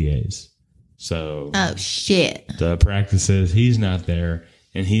OTAs. So, Oh, shit. the practices, he's not there,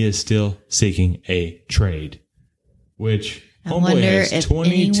 and he is still seeking a trade. Which, I wonder if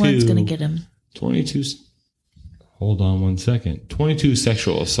anyone's going to get him. 22, hold on one second. 22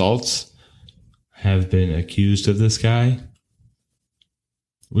 sexual assaults have been accused of this guy.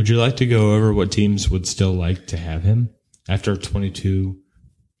 Would you like to go over what teams would still like to have him after 22?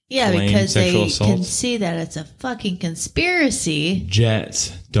 Yeah, plain because they sexual can assaults? see that it's a fucking conspiracy.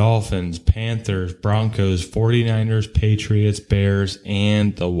 Jets, Dolphins, Panthers, Broncos, 49ers, Patriots, Bears,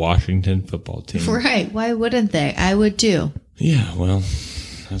 and the Washington football team. Right. Why wouldn't they? I would too. Yeah, well,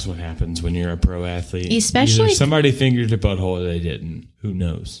 that's what happens when you're a pro athlete. Especially- Either somebody fingered the butthole or they didn't. Who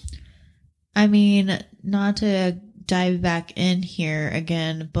knows? I mean, not to dive back in here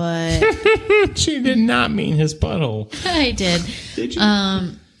again, but She did not mean his butthole. I did. Did you?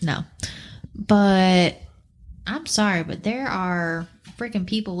 No. But I'm sorry, but there are freaking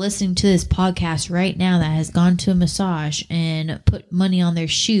people listening to this podcast right now that has gone to a massage and put money on their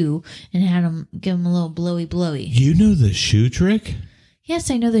shoe and had them give them a little blowy. You know the shoe trick?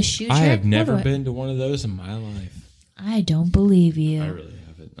 Yes, I know the shoe trick. I have never What do been to one of those in my life. I don't believe you. I really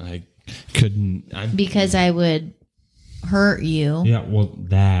haven't. I couldn't. Because I would hurt you. Yeah, well,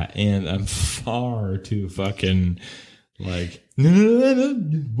 that, and I'm far too fucking, like,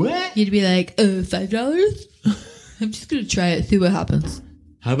 what? You'd be like, $5? I'm just going to try it, see what happens.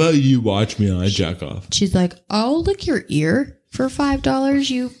 How about you watch me on a jack off? She's like, I'll lick your ear. for $5,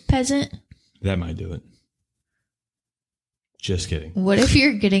 you peasant? That might do it. Just kidding. What if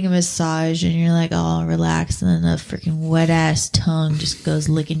you're getting a massage and you're like, oh, relax, and then a freaking wet-ass tongue just goes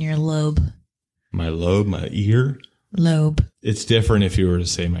licking your lobe? My lobe, my ear? Lobe. It's different if you were to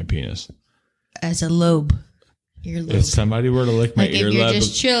say my penis. As a lobe. Your lobe. If somebody were to lick my like ear if you're lobe,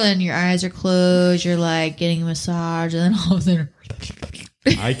 just chilling, your eyes are closed, you're like getting a massage, and then all of a sudden...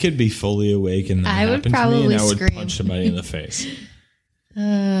 I could be fully awake and that I would happened to me, probably and I would scream. punch somebody in the face.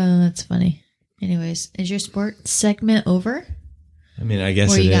 That's funny. Anyways, is your sports segment over? I mean, I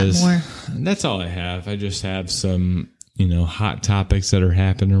guess Or it you got is. more? That's all I have. I just have some, hot topics that are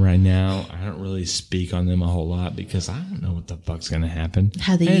happening right now. I don't really speak on them a whole lot because I don't know what the fuck's going to happen.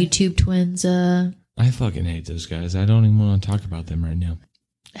 How the YouTube twins, I fucking hate those guys. I don't even want to talk about them right now.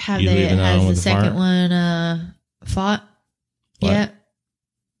 have You they, leaving that on has the with the second fart? one, fought? What? Yeah.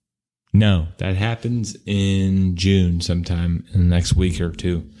 No, that happens in June sometime in the next week or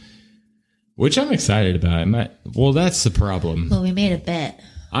two, which I'm excited about. That's the problem. Well, we made a bet.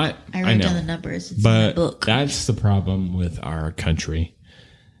 I wrote know. down the numbers. It's in my But book. that's the problem with our country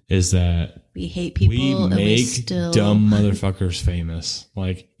is that We hate people we and we make still... dumb motherfuckers famous.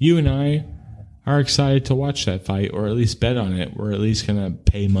 Like, you and I are excited to watch that fight or at least bet on it. We're at least going to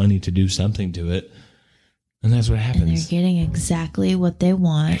pay money to do something to it. And that's what And happens. they're getting exactly what they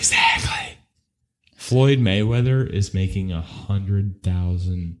want. Exactly. Floyd Mayweather is making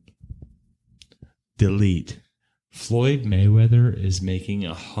 100,000. Delete. Floyd Mayweather is making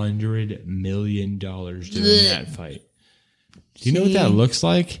 $100 million doing that fight. Do you know what that looks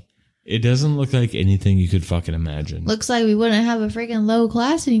like? It doesn't look like anything you could fucking imagine. Looks like we wouldn't have a freaking low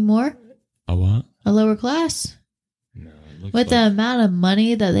class anymore. A what? A lower class. No, it looks With the amount of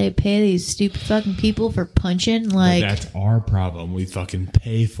money that they pay these stupid fucking people for punching, like... that's our problem. We fucking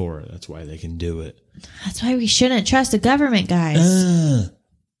pay for it. That's why they can do it. That's why we shouldn't trust the government, guys.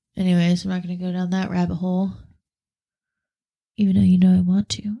 Anyways, I'm not going to go down that rabbit hole. Even though you know I want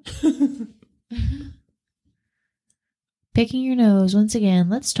to. Picking your nose, once again,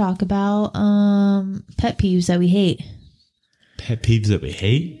 let's talk about pet peeves that we hate. Pet peeves that we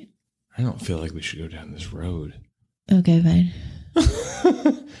hate? I don't feel like we should go down this road. Okay, fine.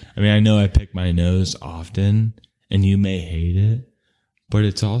 I mean, I know I pick my nose often, and you may hate it, but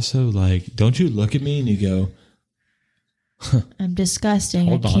it's also like, don't you look at me and you go, I'm disgusting.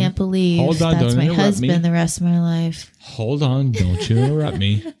 Hold I on. can't believe Hold on, that's don't my interrupt husband me. the rest of my life. hold on, don't you interrupt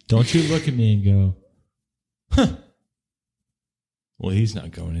me. Don't you look at me and go, huh. Well, he's not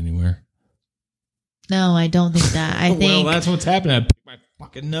going anywhere. No, I don't think that. I think Well, that's what's happening. I picked my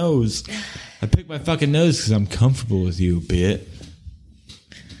fucking nose. I picked my fucking nose because I'm comfortable with you, bit.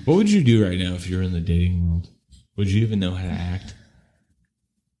 What would you do right now if you're in the dating world? Would you even know how to act?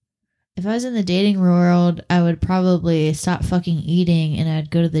 if I was in the dating world, I would probably stop fucking eating and I'd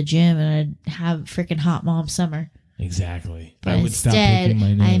go to the gym and I'd have freaking hot mom summer. Exactly. But I would stop instead, picking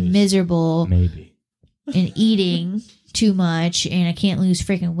my nose. I'm miserable Maybe. and eating too much and I can't lose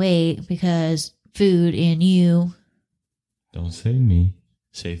freaking weight because food and you. Don't say me.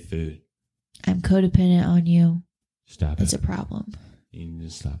 Say food. I'm codependent on you. Stop It's it. a problem. You need to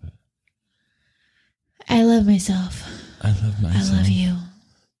stop it. I love myself. I love myself. I love you.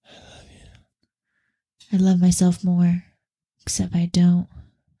 I love myself more. Except I don't.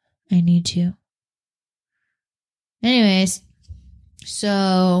 I need to. Anyways,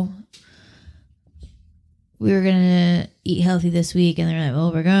 so we were gonna eat healthy this week, and they're like,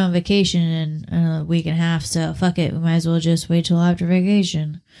 "Well, we're going on vacation in a week and a half, so fuck it. We might as well just wait till after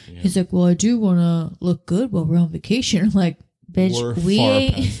vacation." Yeah. He's like, "Well, I do want to look good while we're on vacation." I'm like, "Bitch, We're we far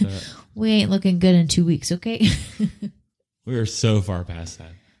ain't past that. we ain't looking good in 2 weeks, okay?" We are so far past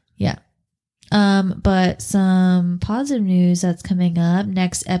that. Yeah. But some positive news that's coming up.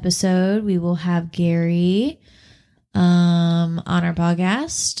 Next episode, we will have Gary on our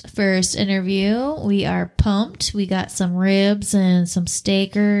podcast. First interview. We are pumped. We got some ribs and some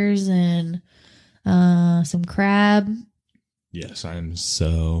steakers and some crab. Yes, I'm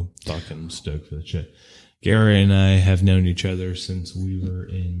so fucking stoked for the shit. Gary and I have known each other since we were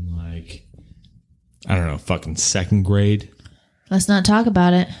in I don't know, fucking second grade. Let's not talk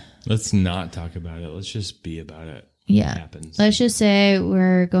about it. Let's not talk about it. Let's just be about it. Yeah. It happens. Let's just say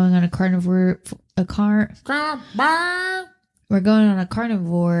we're going on a carnivore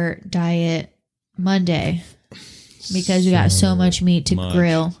diet Monday because we got so much meat to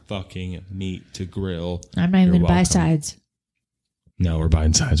grill. Fucking meat to grill. I'm not even You're going to buy welcome. sides. No, we're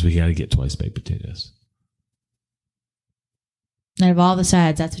buying sides. We got to get twice baked potatoes. Out of all the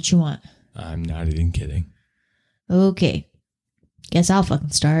sides, that's what you want. I'm not even kidding. Okay. Guess I'll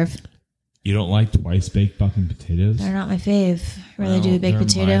fucking starve. You don't like twice baked fucking potatoes? They're not my fave. Really do a baked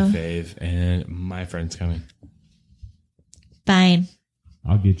potato. My fave, and my friend's coming. Fine.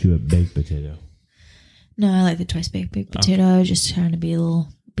 I'll get you a baked potato. No, I like the twice baked potato. I was just trying to be a little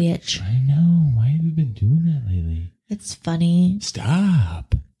bitch. I know. Why have you been doing that lately? It's funny.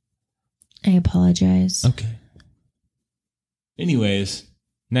 Stop. I apologize. Okay. Anyways,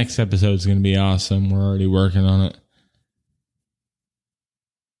 next episode's going to be awesome. We're already working on it.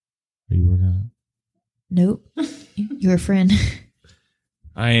 Are you working on it? Nope. Your friend.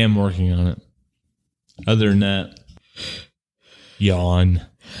 I am working on it. Other than that, yawn.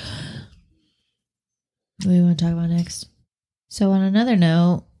 What do you want to talk about next? So on another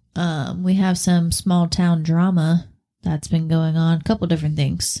note, we have some small town drama that's been going on. A couple different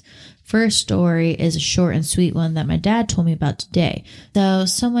things. First story is a short and sweet one that my dad told me about today. So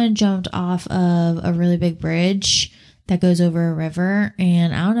someone jumped off of a really big bridge that goes over a river,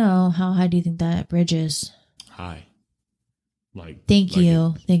 and I don't know, how high do you think that bridge is? High. Thank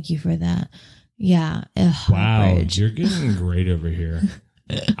you for that. Yeah. Wow, bridge. You're getting great over here.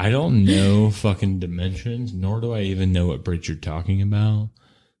 I don't know fucking dimensions, nor do I even know what bridge you're talking about.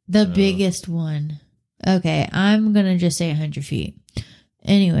 The biggest one. Okay, I'm gonna just say 100 feet.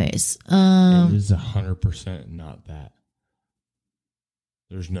 Anyways, it is 100% not that.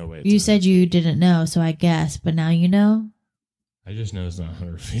 There's no way. You said you didn't know, so I guess, but now you know. I just know it's not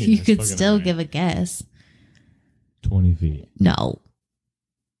 100 feet. You could still give a guess. 20 feet. No.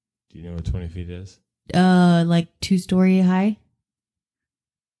 Do you know what 20 feet is? Like 2-story high.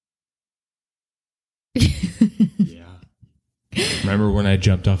 Yeah. Remember when I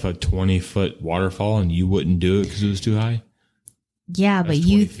jumped off a 20-foot waterfall and you wouldn't do it because it was too high? Yeah, but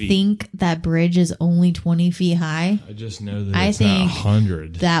you think that bridge is only 20 feet high? I just know that it's not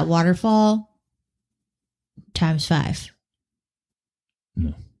 100. That waterfall times 5.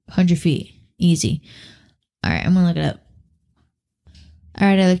 No. 100 feet. Easy. All right, I'm going to look it up. All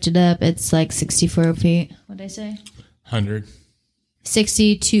right, I looked it up. It's like 64 feet. What did I say? 100.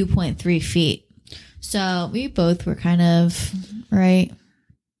 62.3 feet. So we both were kind of right.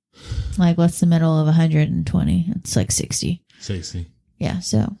 Like, what's the middle of 120? It's like 60. 60. Yeah,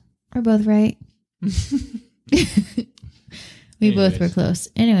 so we're both right. We both were close.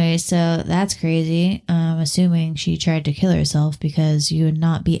 Anyway, so that's crazy. Assuming she tried to kill herself because you would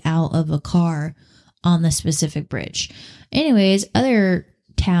not be out of a car on the specific bridge. Anyways, other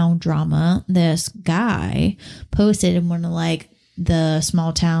town drama. This guy posted in one of like the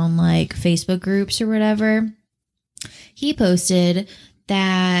small town like Facebook groups or whatever. He posted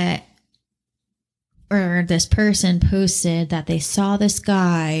that, or this person posted that they saw this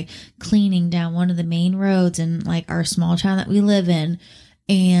guy cleaning down one of the main roads in like our small town that we live in.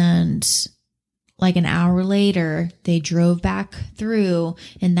 And like an hour later, they drove back through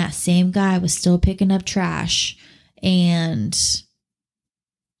and that same guy was still picking up trash. And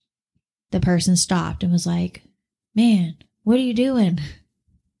the person stopped and was like, "Man, what are you doing?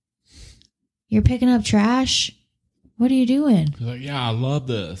 You're picking up trash? What are you doing?" He's like, "Yeah, I love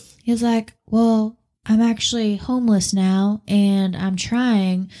this." He's like, "Well, I'm actually homeless now and I'm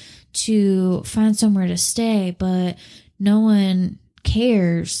trying to find somewhere to stay, but no one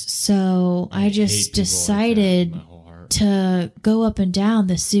cares. So I just decided to go up and down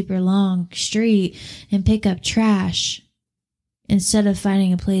this super long street and pick up trash instead of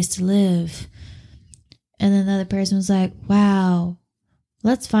finding a place to live." And then the other person was like, "Wow,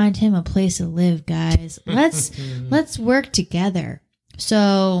 let's find him a place to live, guys. Let's work together."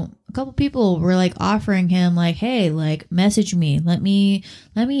 So a couple people were like offering him like, "Hey, like message me. Let me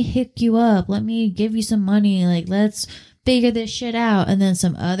hook you up. Let me give you some money. Like, let's figure this shit out." And then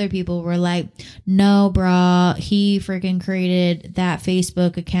some other people were like, "No, brah, he freaking created that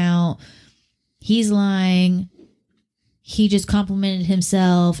Facebook account. He's lying. He just complimented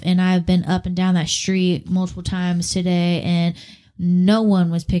himself, and I've been up and down that street multiple times today and no one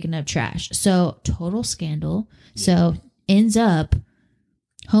was picking up trash." So total scandal. Yeah. So ends up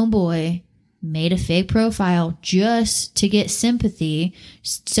homeboy made a fake profile just to get sympathy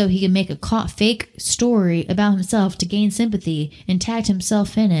so he can make a fake story about himself to gain sympathy and tagged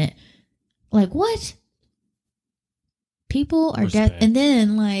himself in it. Like, what? People are dead. And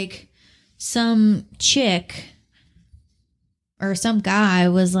then like some chick or some guy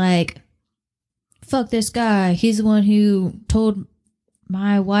was like, "Fuck this guy. He's the one who told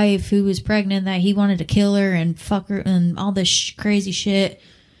my wife who was pregnant that he wanted to kill her and fuck her and all this crazy shit."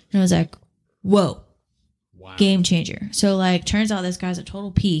 And I was like, whoa, wow. Game changer. So like, turns out this guy's a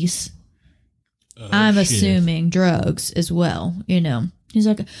total piece. I'm assuming drugs as well, you know. He's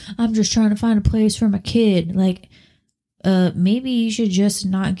like, "I'm just trying to find a place for my kid." Like, maybe you should just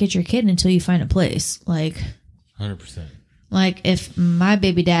not get your kid until you find a place. Like, 100%. Like, if my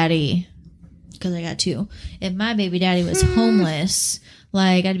baby daddy, because I got two, if my baby daddy was homeless,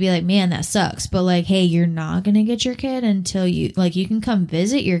 like, I'd be like, man, that sucks. But, like, hey, you're not going to get your kid until you, like, you can come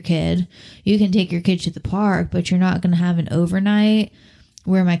visit your kid. You can take your kid to the park, but you're not going to have an overnight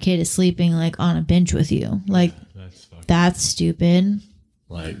where my kid is sleeping, like, on a bench with you. Like, that's stupid.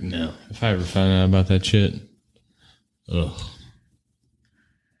 Like, no. If I ever found out about that shit, ugh.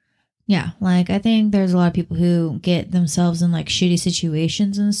 Yeah, like, I think there's a lot of people who get themselves in, like, shitty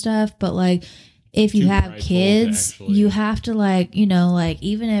situations and stuff, but, like, if you have kids, you have to, like, you know, like,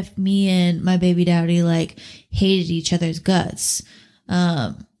 even if me and my baby daddy, like, hated each other's guts,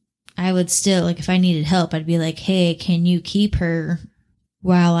 I would still, like, if I needed help, I'd be like, hey, can you keep her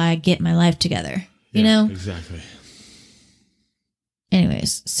while I get my life together? You know? Exactly.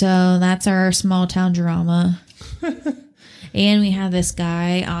 Anyways, so that's our small town drama. And we have this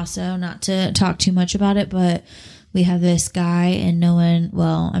guy also, not to talk too much about it, but we have this guy and no one,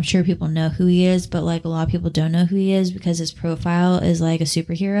 well, I'm sure people know who he is, but like a lot of people don't know who he is because his profile is like a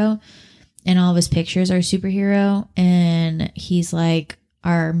superhero and all of his pictures are superhero. And he's like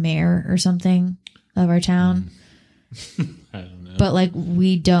our mayor or something of our town. I don't know. But like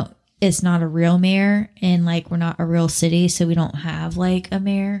it's not a real mayor and like we're not a real city. So we don't have like a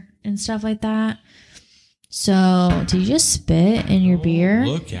mayor and stuff like that. So, did you just spit in your beer?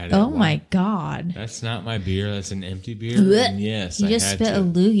 Look at it. Oh my God. That's not my beer. That's an empty beer. And yes, you just spit a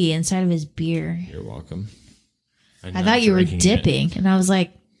loogie inside of his beer. You're welcome. I thought you were dipping. And I was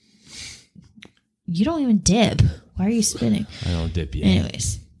like, you don't even dip. Why are you spitting? I don't dip yet.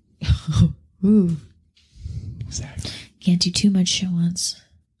 Anyways. Ooh. Exactly. Can't do too much at once.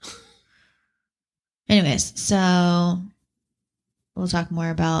 Anyways, so we'll talk more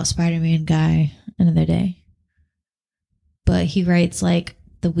about Spider-Man guy another day. But he writes like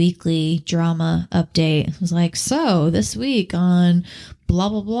the weekly drama update. It was like, so this week on blah,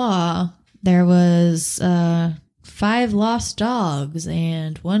 blah, blah, there was 5 lost dogs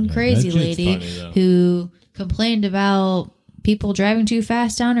and one crazy lady who complained about people driving too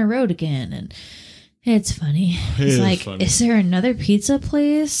fast down a road again. And it's funny. It's like, is there another pizza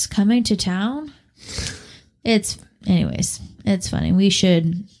place coming to town? Anyways, it's funny. We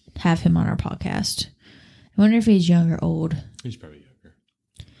should have him on our podcast. I wonder if he's young or old. He's probably younger.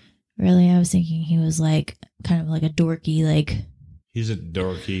 Really? I was thinking he was like kind of like a dorky, like he's a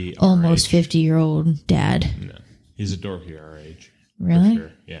dorky almost 50-year-old dad. No. He's a dorky our age. Really?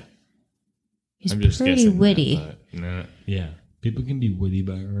 Sure. Yeah. He's pretty witty. That, yeah. People can be witty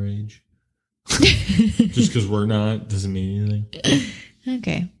by our age. Just because we're not doesn't mean anything.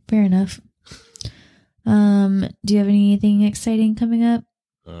 Okay, fair enough. Do you have anything exciting coming up?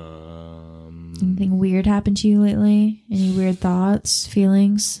 Anything weird happened to you lately? Any weird thoughts,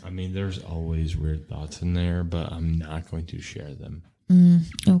 feelings? I mean, there's always weird thoughts in there, but I'm not going to share them.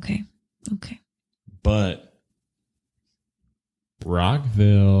 Okay. But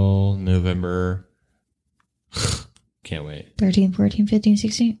Rockville, November. Can't wait. 13, 14, 15,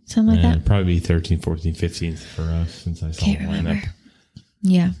 16, something like that? Probably 13, 14, 15 for us since I saw the lineup.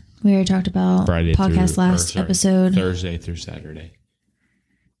 Yeah. We already talked about last episode. Thursday through Saturday.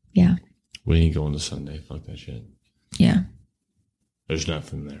 Yeah. We ain't going to Sunday. Fuck that shit. Yeah. There's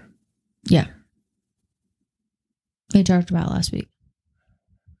nothing there. Yeah. We talked about last week.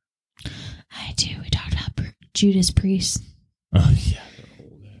 I do. We talked about Judas Priest. Oh, yeah.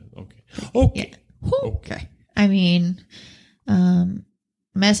 Okay. Yeah. Okay. I mean,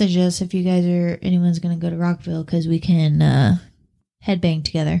 message us if you guys anyone's going to go to Rockville because we can headbang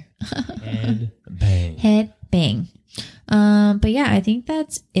together. Headbang. But yeah, I think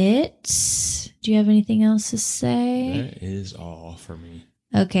that's it. Do you have anything else to say? That is all for me.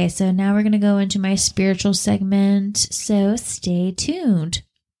 Okay, so now we're going to go into my spiritual segment, so stay tuned.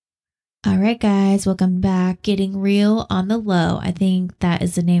 All right, guys, welcome back. Getting Real on the Low. I think that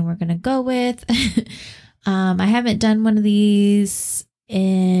is the name we're going to go with. I haven't done one of these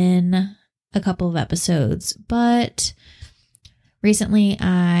in a couple of episodes, but recently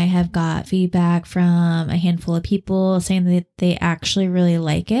I have got feedback from a handful of people saying that they actually really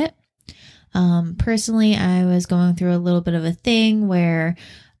like it. Personally, I was going through a little bit of a thing where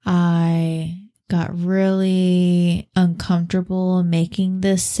I got really uncomfortable making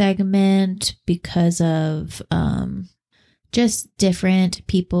this segment because of just different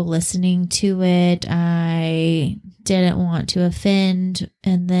people listening to it. I didn't want to offend,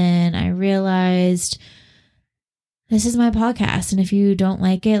 and then I realized this is my podcast, and if you don't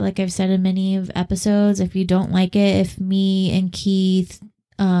like it, like I've said in many of episodes, if you don't like it, if me and Keith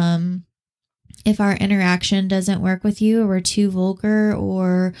if our interaction doesn't work with you, or we're too vulgar,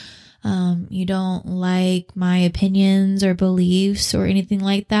 or you don't like my opinions or beliefs or anything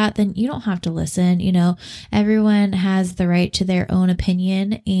like that, then you don't have to listen. You know, everyone has the right to their own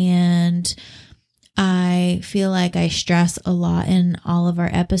opinion. And I feel like I stress a lot in all of our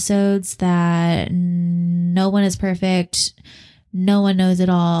episodes that no one is perfect. No one knows it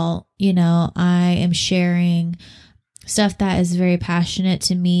all. You know, I am sharing stuff that is very passionate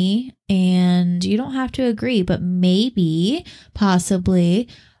to me, and you don't have to agree, but maybe, possibly,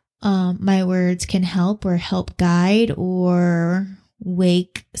 my words can help, or help guide, or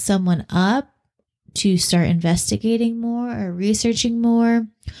wake someone up to start investigating more or researching more,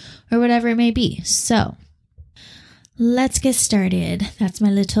 or whatever it may be. So let's get started. That's my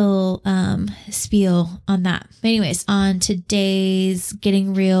little spiel on that. But anyways, on today's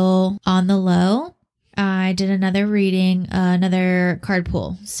Getting Real on the Low, I did another reading, another card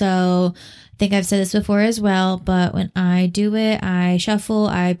pull. So I think I've said this before as well, but when I do it, I shuffle,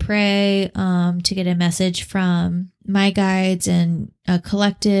 I pray to get a message from my guides and a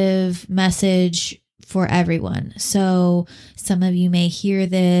collective message for everyone. So some of you may hear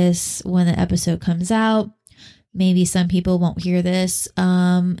this when the episode comes out. Maybe some people won't hear this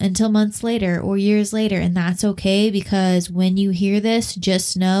until months later or years later, and that's okay, because when you hear this,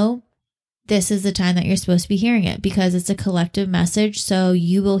 just know this is the time that you're supposed to be hearing it, because it's a collective message. So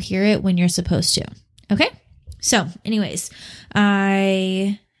you will hear it when you're supposed to. Okay. So anyways,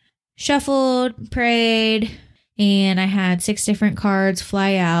 I shuffled, prayed, and I had 6 different cards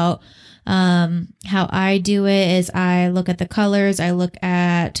fly out. How I do it is I look at the colors. I look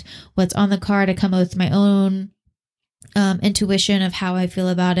at what's on the card. I come up with my own intuition of how I feel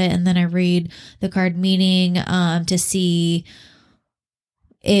about it. And then I read the card meaning to see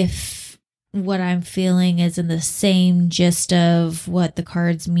if what I'm feeling is in the same gist of what the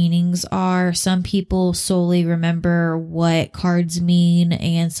cards' meanings are. Some people solely remember what cards mean,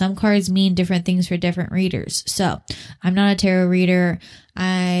 and some cards mean different things for different readers. So I'm not a tarot reader.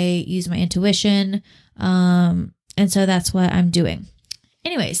 I use my intuition. And so that's what I'm doing.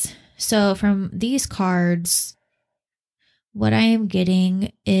 Anyways, so from these cards, what I am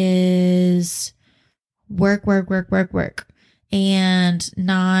getting is work, work, work, work, work. And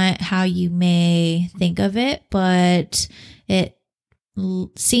not how you may think of it, but it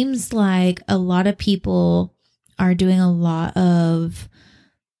seems like a lot of people are doing a lot of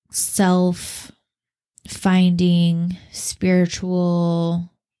self-finding,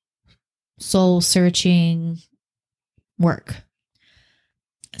 spiritual, soul-searching work.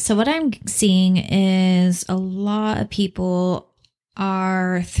 So what I'm seeing is a lot of people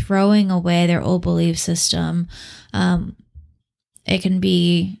are throwing away their old belief system. It can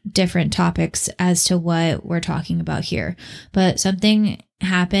be different topics as to what we're talking about here, but something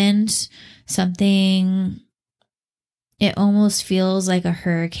happened, it almost feels like a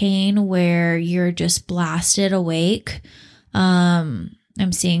hurricane where you're just blasted awake. I'm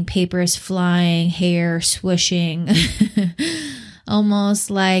seeing papers flying, hair swooshing,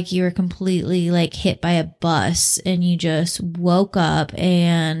 almost like you were completely like hit by a bus and you just woke up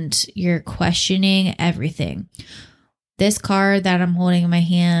and you're questioning everything. This card that I'm holding in my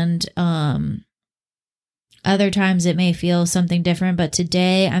hand, other times it may feel something different, but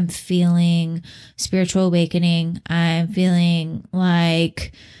today I'm feeling spiritual awakening. I'm feeling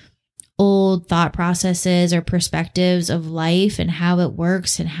like old thought processes or perspectives of life and how it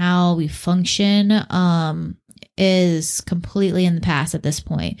works and how we function is completely in the past at this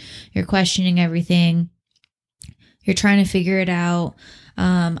point. You're questioning everything. You're trying to figure it out.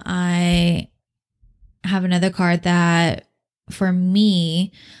 I have another card that for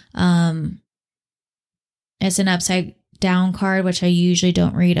me, it's an upside down card, which I usually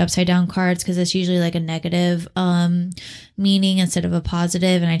don't read upside down cards because it's usually like a negative meaning instead of a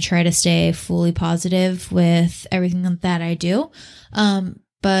positive, and I try to stay fully positive with everything that I do.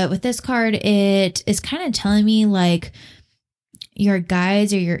 But with this card, it is kind of telling me like your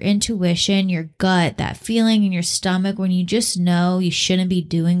guides or your intuition, your gut, that feeling in your stomach when you just know you shouldn't be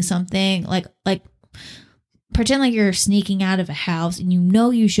doing something, like pretend like you're sneaking out of a house and you know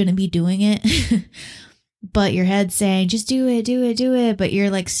you shouldn't be doing it. But your head's saying, just do it, do it, do it. But your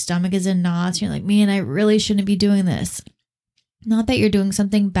like stomach is in knots. You're like, man, I really shouldn't be doing this. Not that you're doing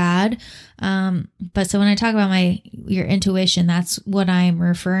something bad. But so when I talk about your intuition, that's what I'm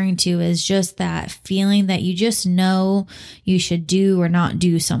referring to, is just that feeling that you just know you should do or not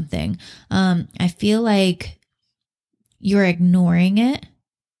do something. I feel like you're ignoring it.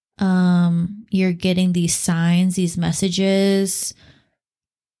 You're getting these signs, these messages,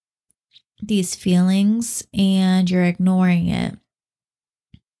 these feelings, and you're ignoring it.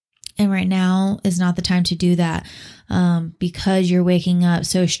 And right now is not the time to do that, because you're waking up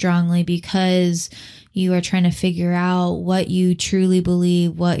so strongly, because you are trying to figure out what you truly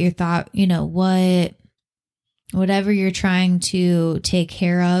believe, what your thought, whatever you're trying to take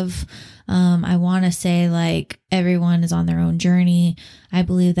care of. I want to say, like, everyone is on their own journey. I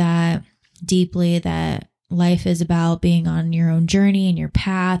believe that deeply, that life is about being on your own journey and your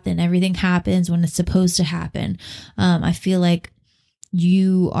path, and everything happens when it's supposed to happen. I feel like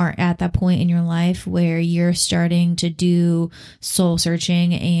you are at that point in your life where you're starting to do soul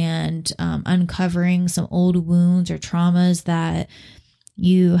searching and uncovering some old wounds or traumas that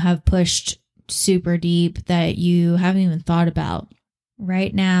you have pushed super deep that you haven't even thought about.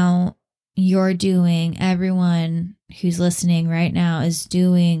 Right now, everyone who's listening right now is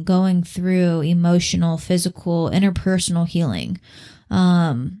going through emotional, physical, interpersonal healing.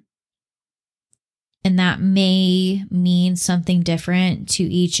 And that may mean something different to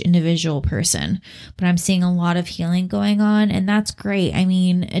each individual person, but I'm seeing a lot of healing going on, and that's great. I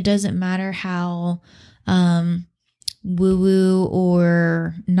mean, it doesn't matter how woo-woo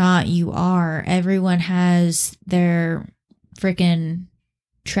or not you are. Everyone has their freaking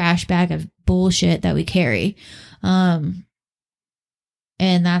trash bag of bullshit that we carry. And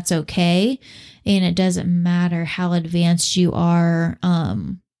that's okay. And it doesn't matter how advanced you are,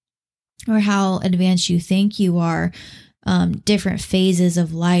 or how advanced you think you are. Different phases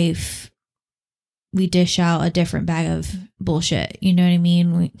of life, we dish out a different bag of bullshit. You know what I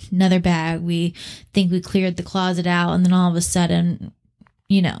mean? Another bag, we think we cleared the closet out, and then all of a sudden,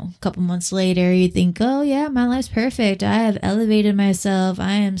 a couple months later, you think, oh yeah, my life's perfect. I have elevated myself.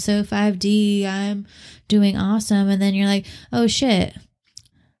 I am so 5D. I'm doing awesome. And then you're like, oh shit,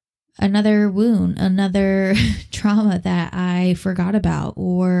 another wound, another trauma that I forgot about,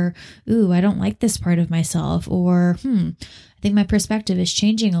 or, ooh, I don't like this part of myself, or, I think my perspective is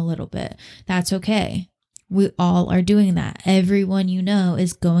changing a little bit. That's okay. We all are doing that. Everyone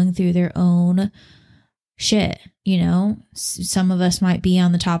is going through their own shit. Some of us might be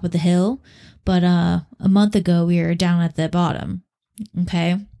on the top of the hill, but a month ago we were down at the bottom.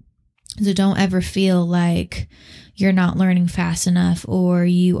 Okay. So don't ever feel like you're not learning fast enough or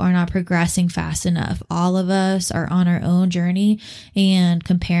you are not progressing fast enough. All of us are on our own journey, and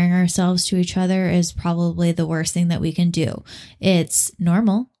comparing ourselves to each other is probably the worst thing that we can do. It's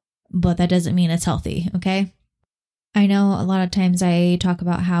normal, but that doesn't mean it's healthy. Okay. I know a lot of times I talk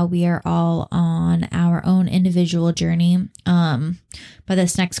about how we are all on our own individual journey. But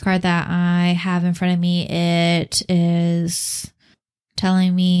this next card that I have in front of me, it is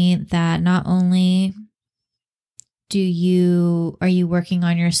telling me that not only are you working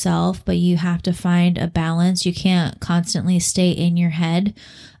on yourself, but you have to find a balance. You can't constantly stay in your head,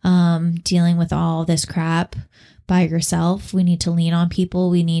 dealing with all this crap by yourself. We need to lean on people.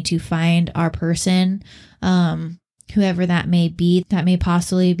 We need to find our person, whoever that may be, that may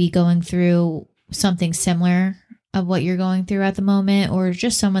possibly be going through something similar of what you're going through at the moment, or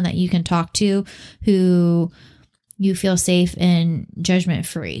just someone that you can talk to who you feel safe and judgment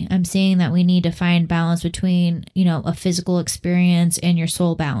free. I'm seeing that we need to find balance between, a physical experience and your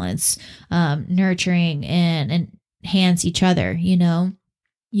soul balance, nurturing and enhance each other.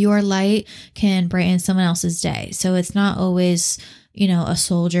 Your light can brighten someone else's day. So it's not always, a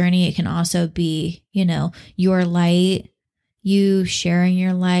soul journey. It can also be, your light, you sharing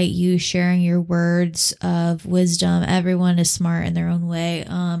your light, you sharing your words of wisdom. Everyone is smart in their own way.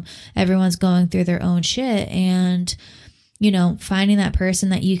 Everyone's going through their own shit, and, finding that person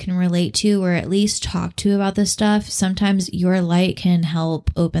that you can relate to or at least talk to about this stuff. Sometimes your light can help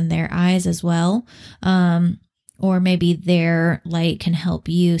open their eyes as well. Or maybe their light can help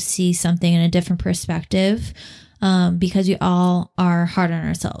you see something in a different perspective, because we all are hard on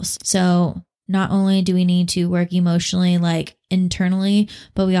ourselves. So not only do we need to work emotionally, like internally,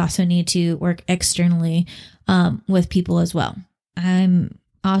 but we also need to work externally with people as well. I'm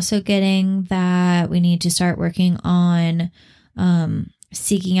also getting that we need to start working on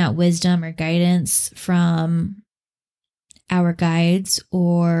seeking out wisdom or guidance from our guides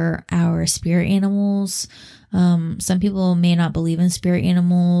or our spirit animals. Some people may not believe in spirit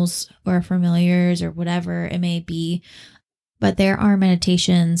animals or familiars or whatever it may be, but there are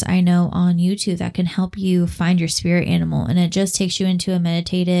meditations I know on YouTube that can help you find your spirit animal, and it just takes you into a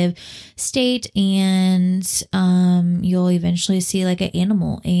meditative state, and you'll eventually see like an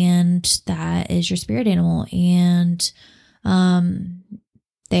animal, and that is your spirit animal, and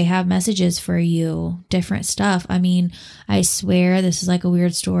they have messages for you, different stuff. I mean, I swear this is like a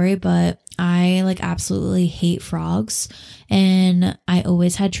weird story, but I like absolutely hate frogs, and I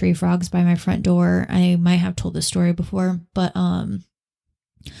always had tree frogs by my front door. I might have told this story before, but I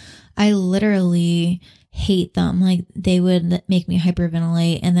I literally hate them. Like, they would make me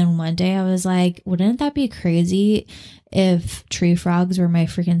hyperventilate. And then one day I was like, wouldn't that be crazy if tree frogs were my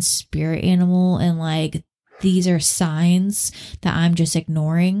freaking spirit animal, and like these are signs that I'm just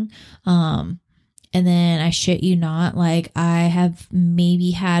ignoring? And then I shit you not, like I have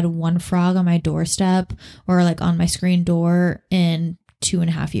maybe had one frog on my doorstep or like on my screen door in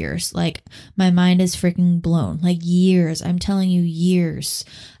 2.5 years. Like, my mind is freaking blown. Like, years. I'm telling you, years.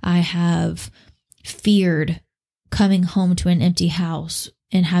 I have feared coming home to an empty house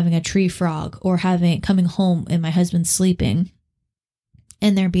and having a tree frog, or coming home and my husband's sleeping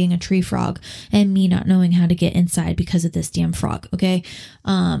and there being a tree frog and me not knowing how to get inside because of this damn frog. Okay.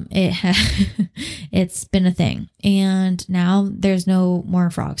 It's been a thing, and now there's no more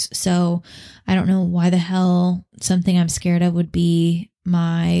frogs. So I don't know why the hell something I'm scared of would be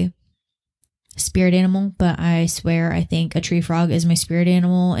my spirit animal, but I swear I think a tree frog is my spirit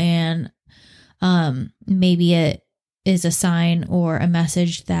animal, and maybe it is a sign or a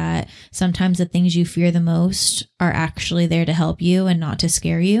message that sometimes the things you fear the most are actually there to help you and not to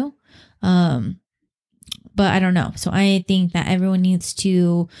scare you. But I don't know. So I think that everyone needs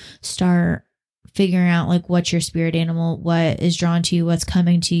to start figuring out like what's your spirit animal, what is drawn to you, what's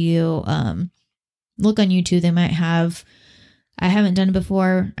coming to you. Look on YouTube. They might have, I haven't done it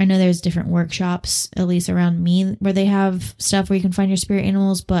before. I know there's different workshops, at least around me, where they have stuff where you can find your spirit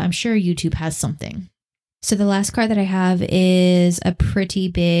animals, but I'm sure YouTube has something. So the last card that I have is a pretty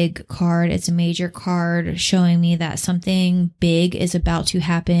big card. It's a major card showing me that something big is about to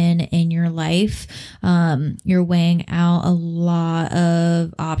happen in your life. You're weighing out a lot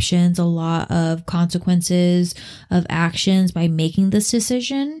of options, a lot of consequences of actions by making this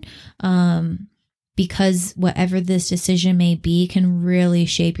decision. Because whatever this decision may be can really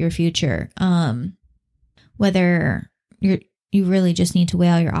shape your future. Whether you really just need to weigh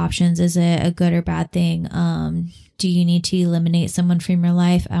out your options. Is it a good or bad thing? Do you need to eliminate someone from your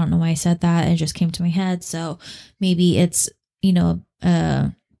life? I don't know why I said that. It just came to my head. So maybe it's,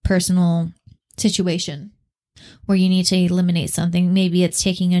 a personal situation where you need to eliminate something. Maybe it's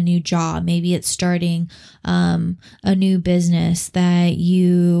taking a new job. Maybe it's starting a new business that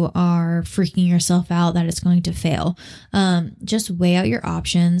you are freaking yourself out that it's going to fail. Just weigh out your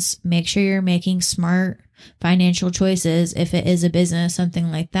options. Make sure you're making smart financial choices if it is a business,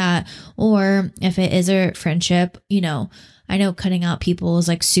 something like that. Or if it is a friendship, I know cutting out people is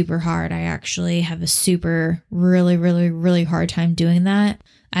like super hard. I actually have a really, really, really hard time doing that.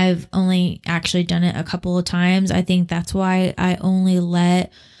 I've only actually done it a couple of times. I think that's why I only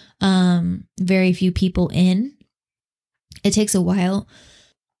let very few people in. It takes a while.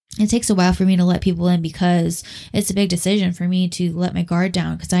 It takes a while for me to let people in because it's a big decision for me to let my guard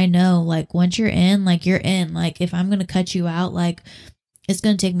down. Because I know, like, once you're in, like, you're in. Like, if I'm going to cut you out, like, it's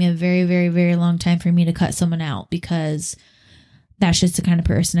going to take me a very, very, very long time for me to cut someone out because that's just the kind of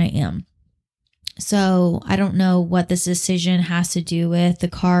person I am. So I don't know what this decision has to do with. The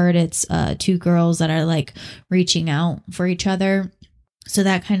card, it's two girls that are like reaching out for each other. So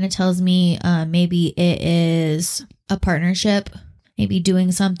that kind of tells me maybe it is a partnership, maybe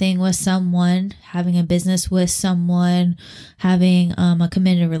doing something with someone, having a business with someone, having a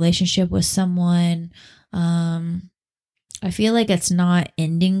committed relationship with someone. I feel like it's not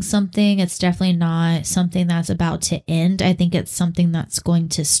ending something. It's definitely not something that's about to end. I think it's something that's going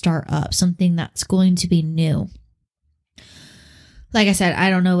to start up, something that's going to be new. Like I said, I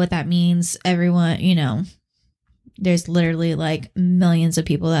don't know what that means. Everyone, there's literally like millions of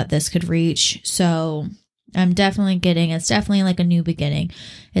people that this could reach. So I'm definitely it's definitely like a new beginning.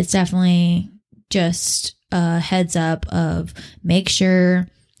 It's definitely just a heads up of make sure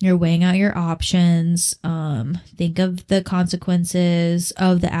you're weighing out your options. Think of the consequences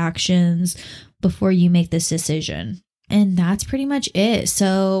of the actions before you make this decision. And that's pretty much it.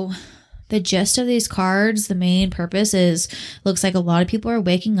 So the gist of these cards, the main purpose is, looks like a lot of people are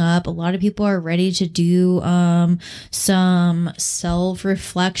waking up. A lot of people are ready to do some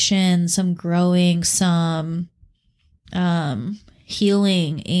self-reflection, some growing, some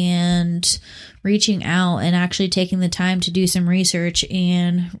healing, and reaching out and actually taking the time to do some research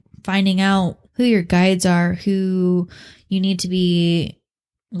and finding out who your guides are, who you need to be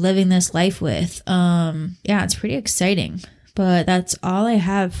living this life with. Yeah, it's pretty exciting. But that's all I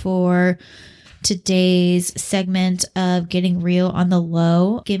have for today's segment of Getting Real on the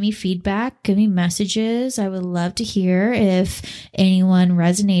Low. Give me feedback, give me messages. I would love to hear if anyone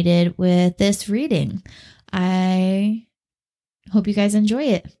resonated with this reading. I hope you guys enjoy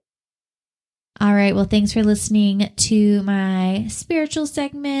it. All right. Well, thanks for listening to my spiritual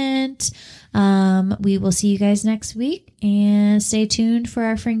segment. We will see you guys next week, and stay tuned for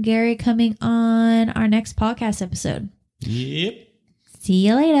our friend Gary coming on our next podcast episode. Yep. See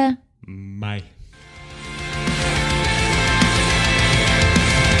you later. Bye.